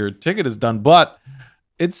after your ticket is done. But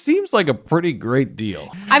it seems like a pretty great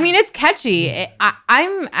deal. I mean, it's catchy.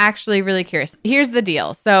 I'm actually really curious. Here's the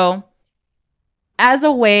deal. So as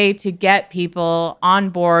a way to get people on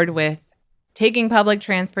board with taking public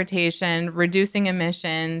transportation, reducing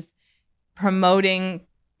emissions, promoting,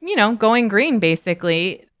 you know, going green,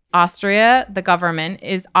 basically, Austria, the government,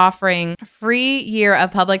 is offering a free year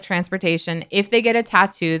of public transportation if they get a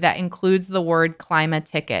tattoo that includes the word Klima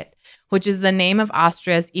ticket, which is the name of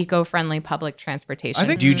Austria's eco-friendly public transportation. I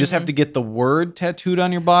think, do you just have to get the word tattooed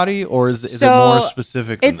on your body, or is it more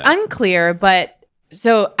specific than that? It's unclear, but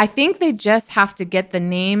so I think they just have to get the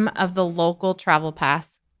name of the local travel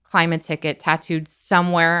pass Klima ticket tattooed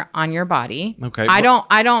somewhere on your body. Okay. I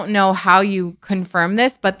don't know how you confirm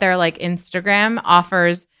this, but their like Instagram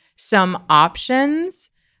offers some options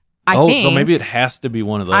I think. So maybe it has to be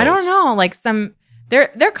one of those. I don't know. Like they're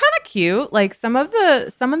kind of cute. Like some of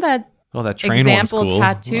the that train example one's cool.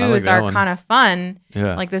 tattoos are kind of fun.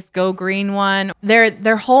 Yeah. Like this Go Green one.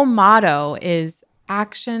 Their whole motto is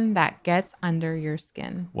action that gets under your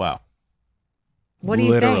skin. Wow. What do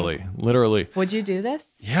you think? Literally. Would you do this?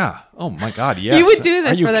 Yeah. Oh my God. Yes. You would do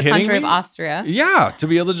this for the country of Austria. Yeah. To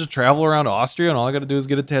be able to just travel around Austria and all I got to do is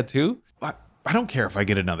get a tattoo. I don't care if I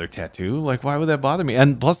get another tattoo. Like, why would that bother me?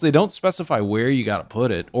 And plus, they don't specify where you got to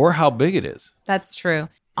put it or how big it is. That's true.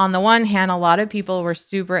 On the one hand, a lot of people were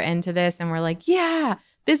super into this and were like, yeah,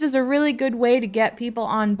 this is a really good way to get people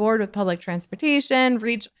on board with public transportation,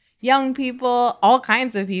 reach young people, all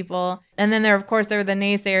kinds of people. And then there were the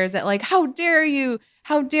naysayers that like, how dare you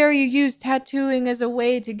use tattooing as a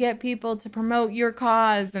way to get people to promote your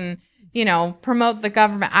cause and, promote the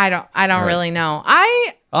government. I don't really know.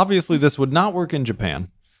 Obviously, this would not work in Japan.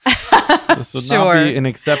 This would not be an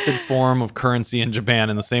accepted form of currency in Japan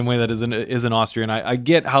in the same way that is in Austria. And I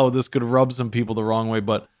get how this could rub some people the wrong way,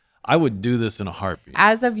 but I would do this in a heartbeat.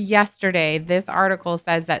 As of yesterday, this article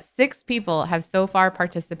says that 6 people have so far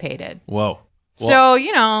participated. Whoa. So,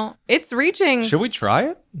 it's reaching. Should we try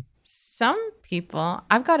it? Some people.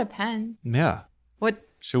 I've got a pen. Yeah. What?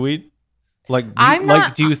 Should we?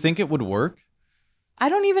 Do you think it would work? I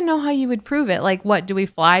don't even know how you would prove it. Like, what? Do we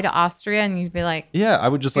fly to Austria and you'd be like, yeah, I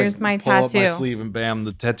would just here's my pull tattoo. up my sleeve and bam,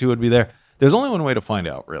 the tattoo would be there. There's only one way to find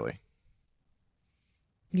out, really.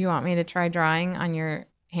 You want me to try drawing on your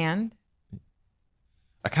hand?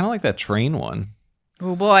 I kind of like that train one.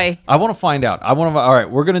 Oh, boy. I want to find out. All right,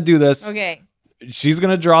 we're going to do this. Okay. She's going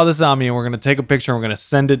to draw this on me and we're going to take a picture and we're going to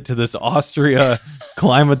send it to this Austria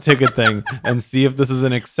climb a ticket thing and see if this is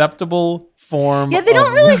an acceptable form. Yeah, they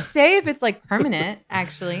don't really say if it's like permanent,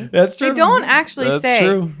 actually. That's true. They don't actually say.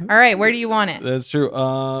 True. All right, where do you want it? That's true.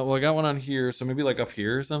 Well, I got one on here, so maybe like up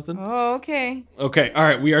here or something. Oh, okay. Okay, all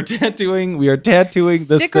right. We are tattooing this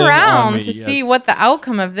thing. Stick around to see what the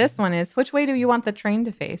outcome of this one is. Which way do you want the train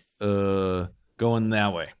to face? Going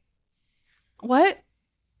that way. What?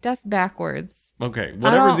 That's backwards. Okay,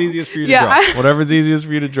 whatever's easiest for you to draw. Whatever's easiest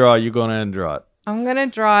for you to draw, you go ahead and draw it. I'm gonna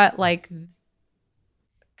draw it like.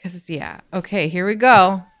 Okay, here we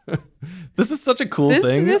go. This is such a cool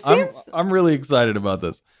thing. I'm really excited about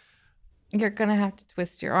this. You're going to have to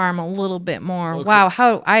twist your arm a little bit more. Okay. Wow,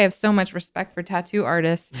 how I have so much respect for tattoo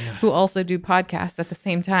artists who also do podcasts at the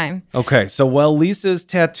same time. Okay, so while Lisa's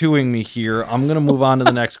tattooing me here, I'm going to move on to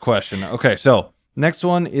the next question. Okay, so next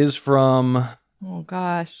one is from... Oh,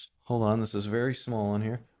 gosh. Hold on, this is very small on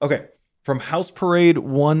here. Okay, from House Parade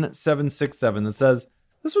 1767 that says...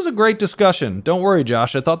 This was a great discussion. Don't worry,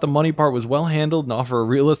 Josh. I thought the money part was well handled and offer a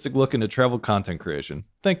realistic look into travel content creation.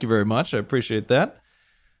 Thank you very much. I appreciate that.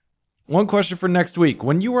 One question for next week.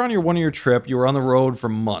 When you were on your one-year trip, you were on the road for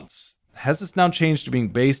months. Has this now changed to being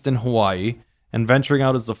based in Hawaii and venturing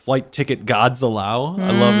out as the flight ticket gods allow?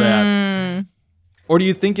 I love that. Or do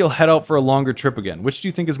you think you'll head out for a longer trip again? Which do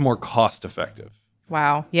you think is more cost-effective?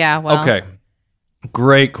 Wow. Yeah, well... Okay.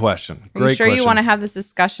 Great question. Are you sure you want to have this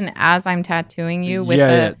discussion as I'm tattooing you with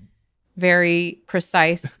a very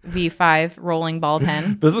precise V5 rolling ball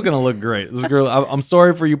pen? This is going to look great. This is great. I'm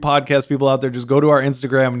sorry for you podcast people out there. Just go to our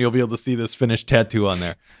Instagram and you'll be able to see this finished tattoo on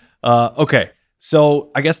there. Okay.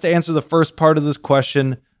 So I guess to answer the first part of this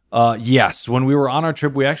question, yes. When we were on our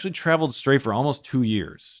trip, we actually traveled straight for almost 2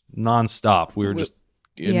 years, nonstop. We were just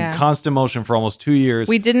in constant motion for almost 2 years.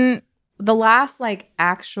 We didn't... The last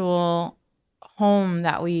actual... home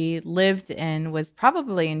that we lived in was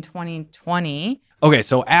probably in 2020. Okay,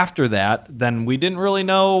 so after that, then we didn't really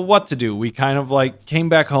know what to do. We kind of came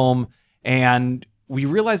back home and we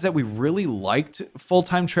realized that we really liked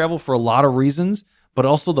full-time travel for a lot of reasons, but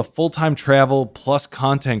also the full-time travel plus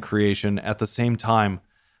content creation at the same time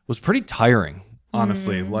was pretty tiring,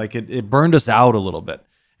 honestly. It burned us out a little bit.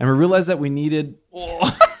 And we realized that we needed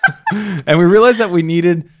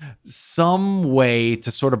some way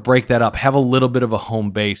to sort of break that up, have a little bit of a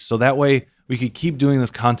home base. So that way we could keep doing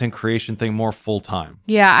this content creation thing more full time.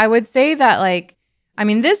 Yeah, I would say that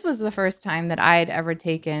this was the first time that I had ever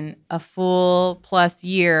taken a full plus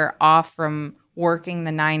year off from working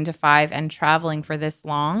the 9 to 5 and traveling for this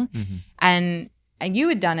long. Mm-hmm. And you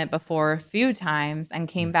had done it before a few times and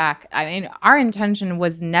came back. I mean, our intention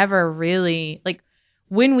was never really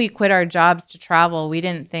when we quit our jobs to travel, we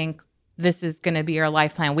didn't think this is going to be our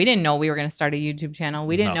life plan. We didn't know we were going to start a YouTube channel.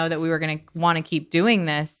 We didn't know that we were going to want to keep doing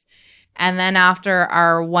this. And then after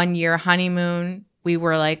our 1 year honeymoon, we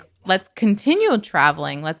were like, let's continue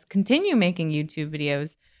traveling. Let's continue making YouTube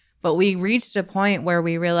videos. But we reached a point where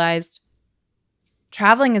we realized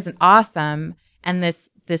traveling isn't awesome. And this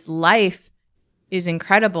life is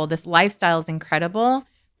incredible. This lifestyle is incredible,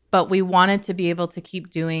 but we wanted to be able to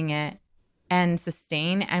keep doing it and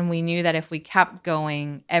sustain. And we knew that if we kept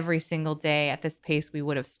going every single day at this pace, we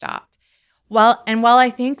would have stopped. While I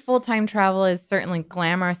think full-time travel is certainly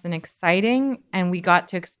glamorous and exciting, and we got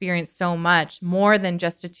to experience so much more than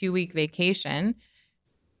just a 2-week vacation,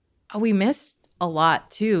 we missed a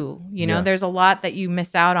lot too. There's a lot that you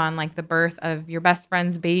miss out on, like the birth of your best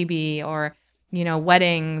friend's baby, or,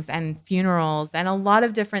 weddings and funerals, and a lot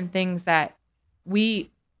of different things that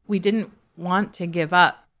we didn't want to give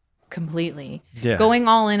up completely. Yeah. Going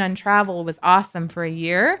all in on travel was awesome for a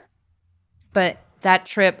year, but that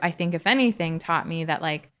trip, I think, if anything, taught me that,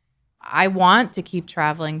 like, I want to keep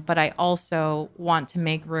traveling, but I also want to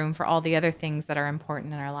make room for all the other things that are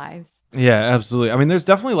important in our lives. Yeah, absolutely. I mean, there's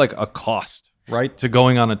definitely like a cost, right, to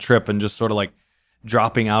going on a trip and just sort of like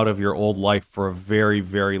dropping out of your old life for a very,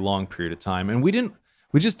 very long period of time. And we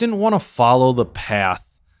just didn't want to follow the path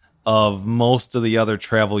of most of the other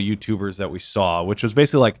travel YouTubers that we saw, which was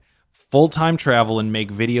basically like full-time travel and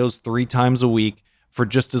make videos 3 times a week for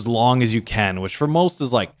just as long as you can, which for most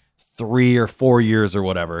is like 3 or 4 years or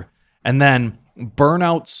whatever. And then burn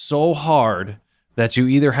out so hard that you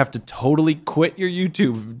either have to totally quit your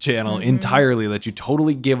YouTube channel entirely, that you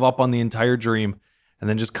totally give up on the entire dream and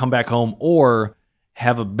then just come back home, or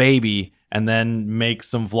have a baby and then make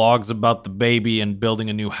some vlogs about the baby and building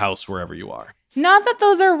a new house wherever you are. Not that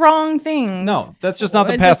those are wrong things. No, that's just not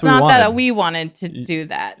the path just we not wanted. that we wanted to do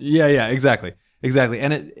that. Yeah, exactly.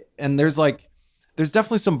 And there's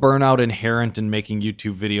definitely some burnout inherent in making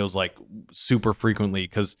YouTube videos like super frequently,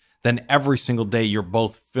 because then every single day you're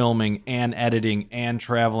both filming and editing and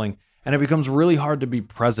traveling, and it becomes really hard to be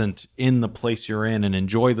present in the place you're in and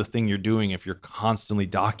enjoy the thing you're doing if you're constantly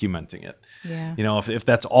documenting it. Yeah. If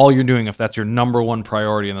that's all you're doing, if that's your number one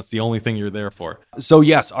priority and that's the only thing you're there for. So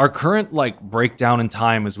yes, our current like breakdown in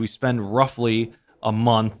time is we spend roughly a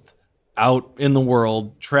month out in the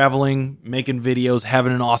world, traveling, making videos,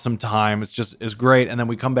 having an awesome time. It's great. And then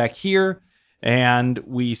we come back here and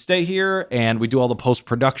we stay here and we do all the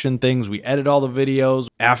post-production things. We edit all the videos.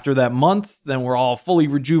 After that month, then we're all fully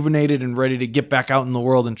rejuvenated and ready to get back out in the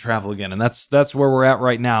world and travel again. And that's where we're at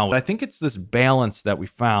right now. But I think it's this balance that we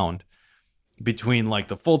found between like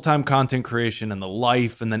the full-time content creation and the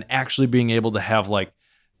life, and then actually being able to have like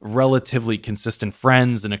relatively consistent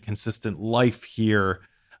friends and a consistent life here.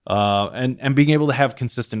 And being able to have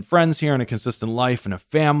consistent friends here and a consistent life and a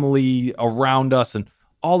family around us and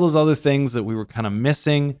all those other things that we were kind of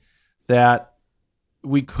missing that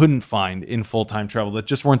we couldn't find in full-time travel, that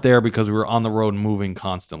just weren't there because we were on the road moving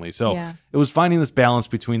constantly. So It was finding this balance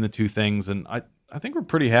between the two things. And I think we're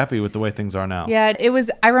pretty happy with the way things are now. Yeah,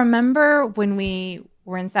 I remember when we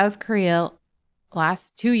were in South Korea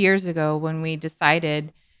 2 years ago, when we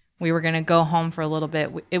decided we were going to go home for a little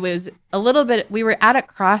bit. It was a little bit, we were at a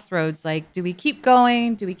crossroads. Like, do we keep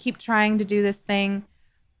going? Do we keep trying to do this thing?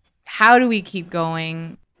 How do we keep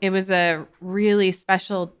going? It was a really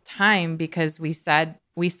special time because we set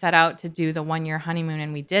out to do the 1-year honeymoon,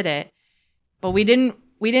 and we did it, but we didn't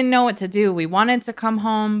know what to do. We wanted to come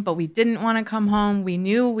home, but we didn't want to come home. We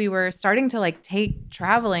knew we were starting to like take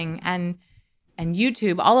traveling and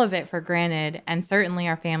YouTube, all of it, for granted, and certainly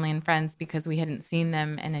our family and friends, because we hadn't seen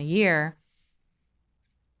them in a year.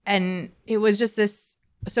 And it was just this,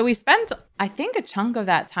 so we spent, I think, a chunk of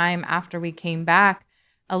that time after we came back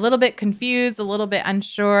a little bit confused, a little bit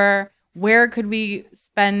unsure. Where could we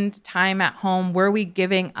spend time at home? Were we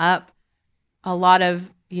giving up a lot of,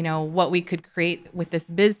 what we could create with this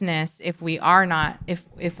business if we're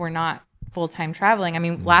not full-time traveling? I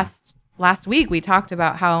mean, last week we talked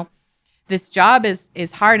about how this job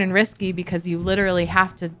is hard and risky because you literally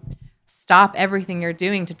have to stop everything you're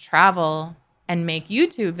doing to travel and make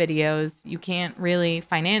YouTube videos. You can't really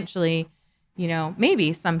financially,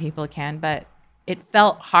 maybe some people can, but it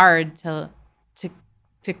felt hard to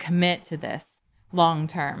commit to this long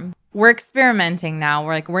term. We're experimenting now.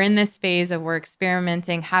 We're in this phase of we're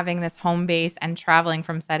experimenting, having this home base and traveling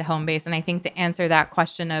from said home base. And I think to answer that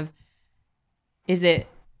question of, is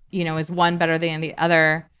one better than the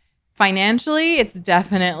other? Financially, it's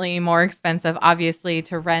definitely more expensive, obviously,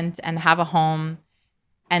 to rent and have a home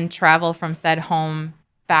and travel from said home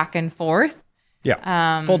back and forth.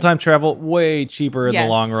 Yeah. Full-time travel, way cheaper in the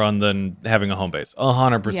long run than having a home base.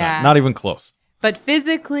 100%. Yeah. Not even close. But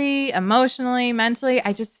physically, emotionally, mentally,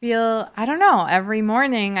 I just feel, I don't know, every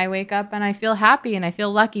morning I wake up and I feel happy and I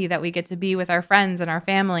feel lucky that we get to be with our friends and our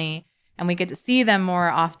family and we get to see them more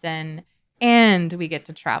often and we get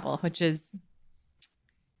to travel, which is...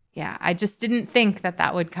 Yeah, I just didn't think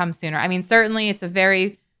that would come sooner. I mean, certainly it's a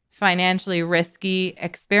very financially risky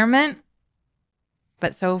experiment,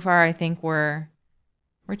 But so far, I think we're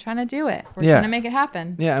trying to do it. We're Yeah. trying to make it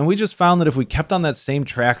happen. Yeah, and we just found that if we kept on that same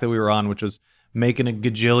track that we were on, which was making a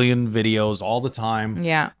gajillion videos all the time,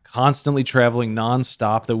 Yeah. constantly traveling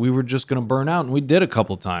nonstop, that we were just going to burn out. And we did a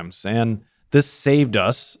couple times. And this saved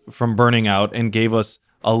us from burning out and gave us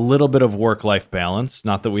a little bit of work-life balance.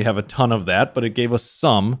 Not that we have a ton of that, but it gave us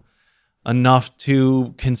some, enough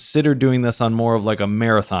to consider doing this on more of like a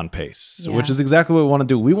marathon pace, Yeah. which is exactly what we want to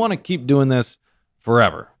do. We want to keep doing this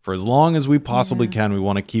forever. For as long as we possibly can, we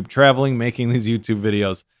want to keep traveling, making these YouTube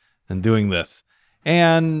videos, and doing this.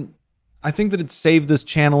 And I think that it saved this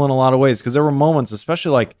channel in a lot of ways, because there were moments,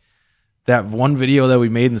 especially like that one video that we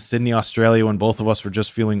made in Sydney, Australia, when both of us were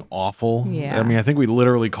just feeling awful. Yeah. I mean, I think we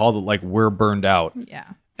literally called it like, we're burned out. Yeah.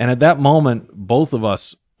 And at that moment, both of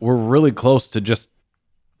us were really close to just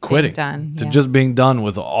quitting, done. to Yeah. just being done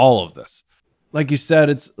with all of this. Like you said,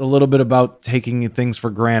 it's a little bit about taking things for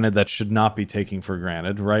granted that should not be taken for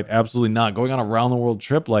granted, right? Absolutely not. Going on a round the world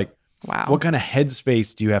trip, like, Wow. what kind of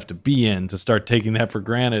headspace do you have to be in to start taking that for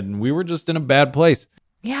granted? And we were just in a bad place.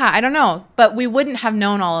 Yeah, I don't know. But we wouldn't have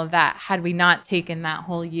known all of that had we not taken that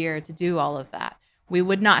whole year to do all of that. We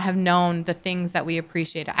would not have known the things that we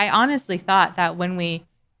appreciated. I honestly thought that when we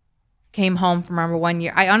came home from our 1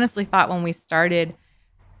 year, I honestly thought when we started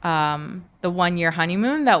the 1 year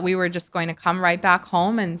honeymoon that we were just going to come right back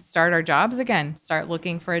home and start our jobs again, start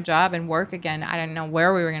looking for a job and work again. I didn't know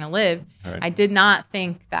where we were going to live. Right. I did not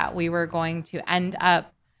think that we were going to end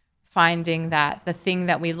up finding that the thing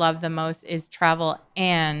that we love the most is travel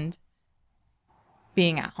and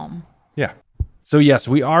being at home. Yeah. So yes,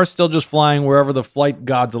 we are still just flying wherever the flight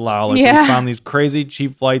gods allow. Like Yeah. we found these crazy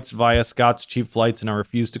cheap flights via Scott's Cheap Flights, and I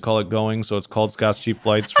refuse to call it going, so it's called Scott's Cheap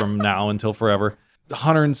Flights from now until forever.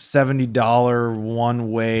 $170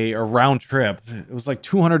 one way or round trip. It was like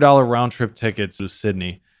 $200 round trip tickets to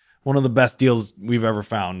Sydney. One of the best deals we've ever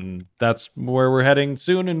found, and that's where we're heading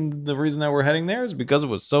soon. And the reason that we're heading there is because it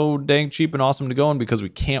was so dang cheap and awesome to go, and because we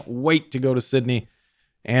can't wait to go to Sydney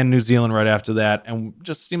and New Zealand right after that, and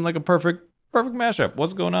just seemed like a perfect mashup.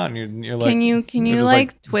 What's going on? You're like, Can you you're just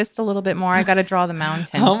like twist a little bit more? I got to draw the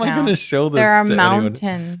mountains. how am I now. going to show this? There are to anyone?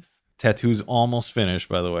 mountains. Tattoo's almost finished,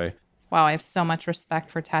 by the way. Wow, I have so much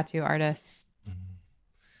respect for tattoo artists.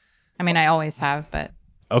 I mean, I always have, but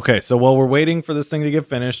Okay, so while we're waiting for this thing to get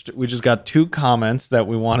finished, we just got 2 comments that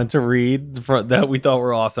we wanted to read that we thought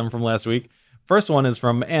were awesome from last week. First one is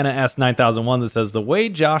from Anna S9001 that says, "The way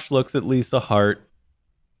Josh looks at Lisa Hart."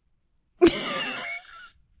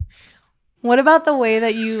 what about the way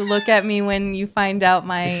that you look at me when you find out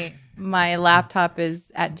my laptop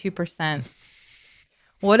is at 2%?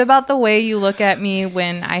 What about the way you look at me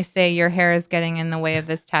when I say your hair is getting in the way of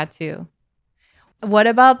this tattoo? What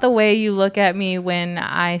about the way you look at me when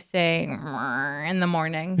I say in the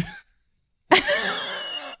morning?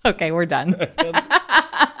 Okay, we're done.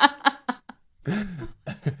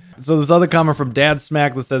 So this other comment from Dad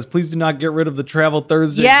Smack that says, "Please do not get rid of the Travel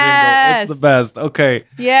Thursday Yes! jingle. It's the best." Okay.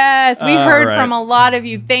 Yes, we All heard right. from a lot of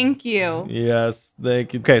you. Thank you. Yes,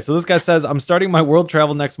 thank you. Okay, so this guy says, "I'm starting my world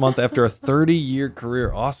travel next month after a 30-year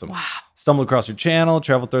career." Awesome. Wow. Stumbled across your channel.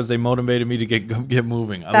 Travel Thursday motivated me to get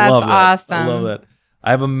moving. I That's love that. awesome. I love that.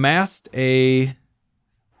 I've amassed a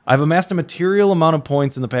material amount of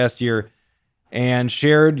points in the past year and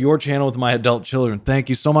shared your channel with my adult children. Thank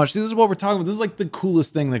you so much. See, this is what we're talking about. This is like the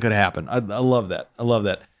coolest thing that could happen. I love that. I love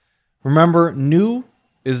that. Remember, new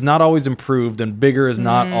is not always improved and bigger is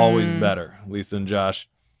not always better, Lisa and Josh.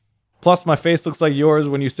 Plus, my face looks like yours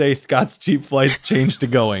when you say Scott's Cheap Flights changed to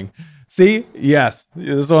going. See? Yes.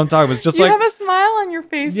 This is what I'm talking about. It's just You like, have a smile on your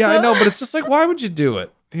face. yeah, I though. know, but it's just like, why would you do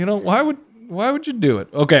it? You know, why would you do it?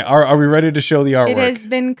 Okay, are we ready to show the artwork? It has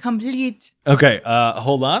been complete. Okay,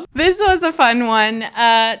 hold on. This was a fun one. Tell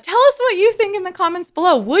us what you think in the comments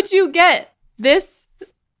below. Would you get this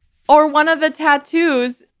or one of the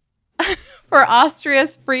tattoos for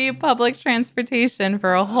Austria's free public transportation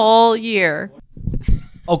for a whole year?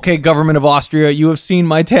 Okay, government of Austria, you have seen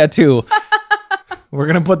my tattoo. We're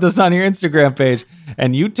going to put this on your Instagram page,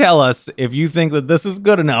 and you tell us if you think that this is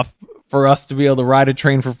good enough for us to be able to ride a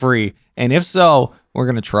train for free. And if so, we're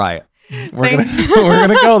going to try it. We're going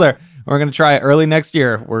to go there. We're going to try it early next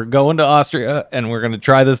year. We're going to Austria, and we're going to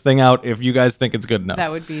try this thing out if you guys think it's good enough.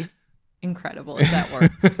 That would be incredible if that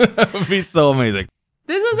worked. That would be so amazing.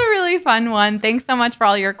 This was a really fun one. Thanks so much for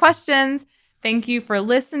all your questions. Thank you for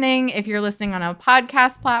listening. If you're listening on a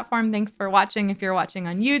podcast platform, thanks for watching. If you're watching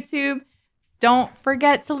on YouTube, don't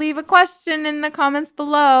forget to leave a question in the comments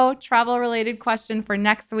below. Travel-related question for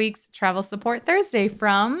next week's Travel Support Thursday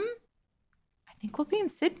from, I think we'll be in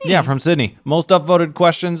Sydney. Yeah, from Sydney. Most upvoted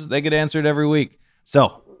questions, they get answered every week.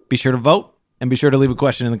 So be sure to vote, and be sure to leave a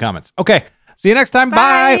question in the comments. Okay. See you next time.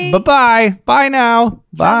 Bye. Bye. Bye-bye. Bye now.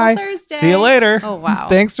 Bye. Travel Thursday. See you later. Oh, wow.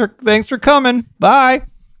 Thanks for coming. Bye.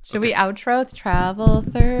 Should we outro with Travel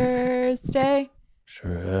Thursday?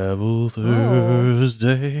 Travel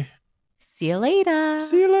Thursday. See you later.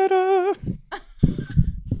 See you later.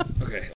 Okay.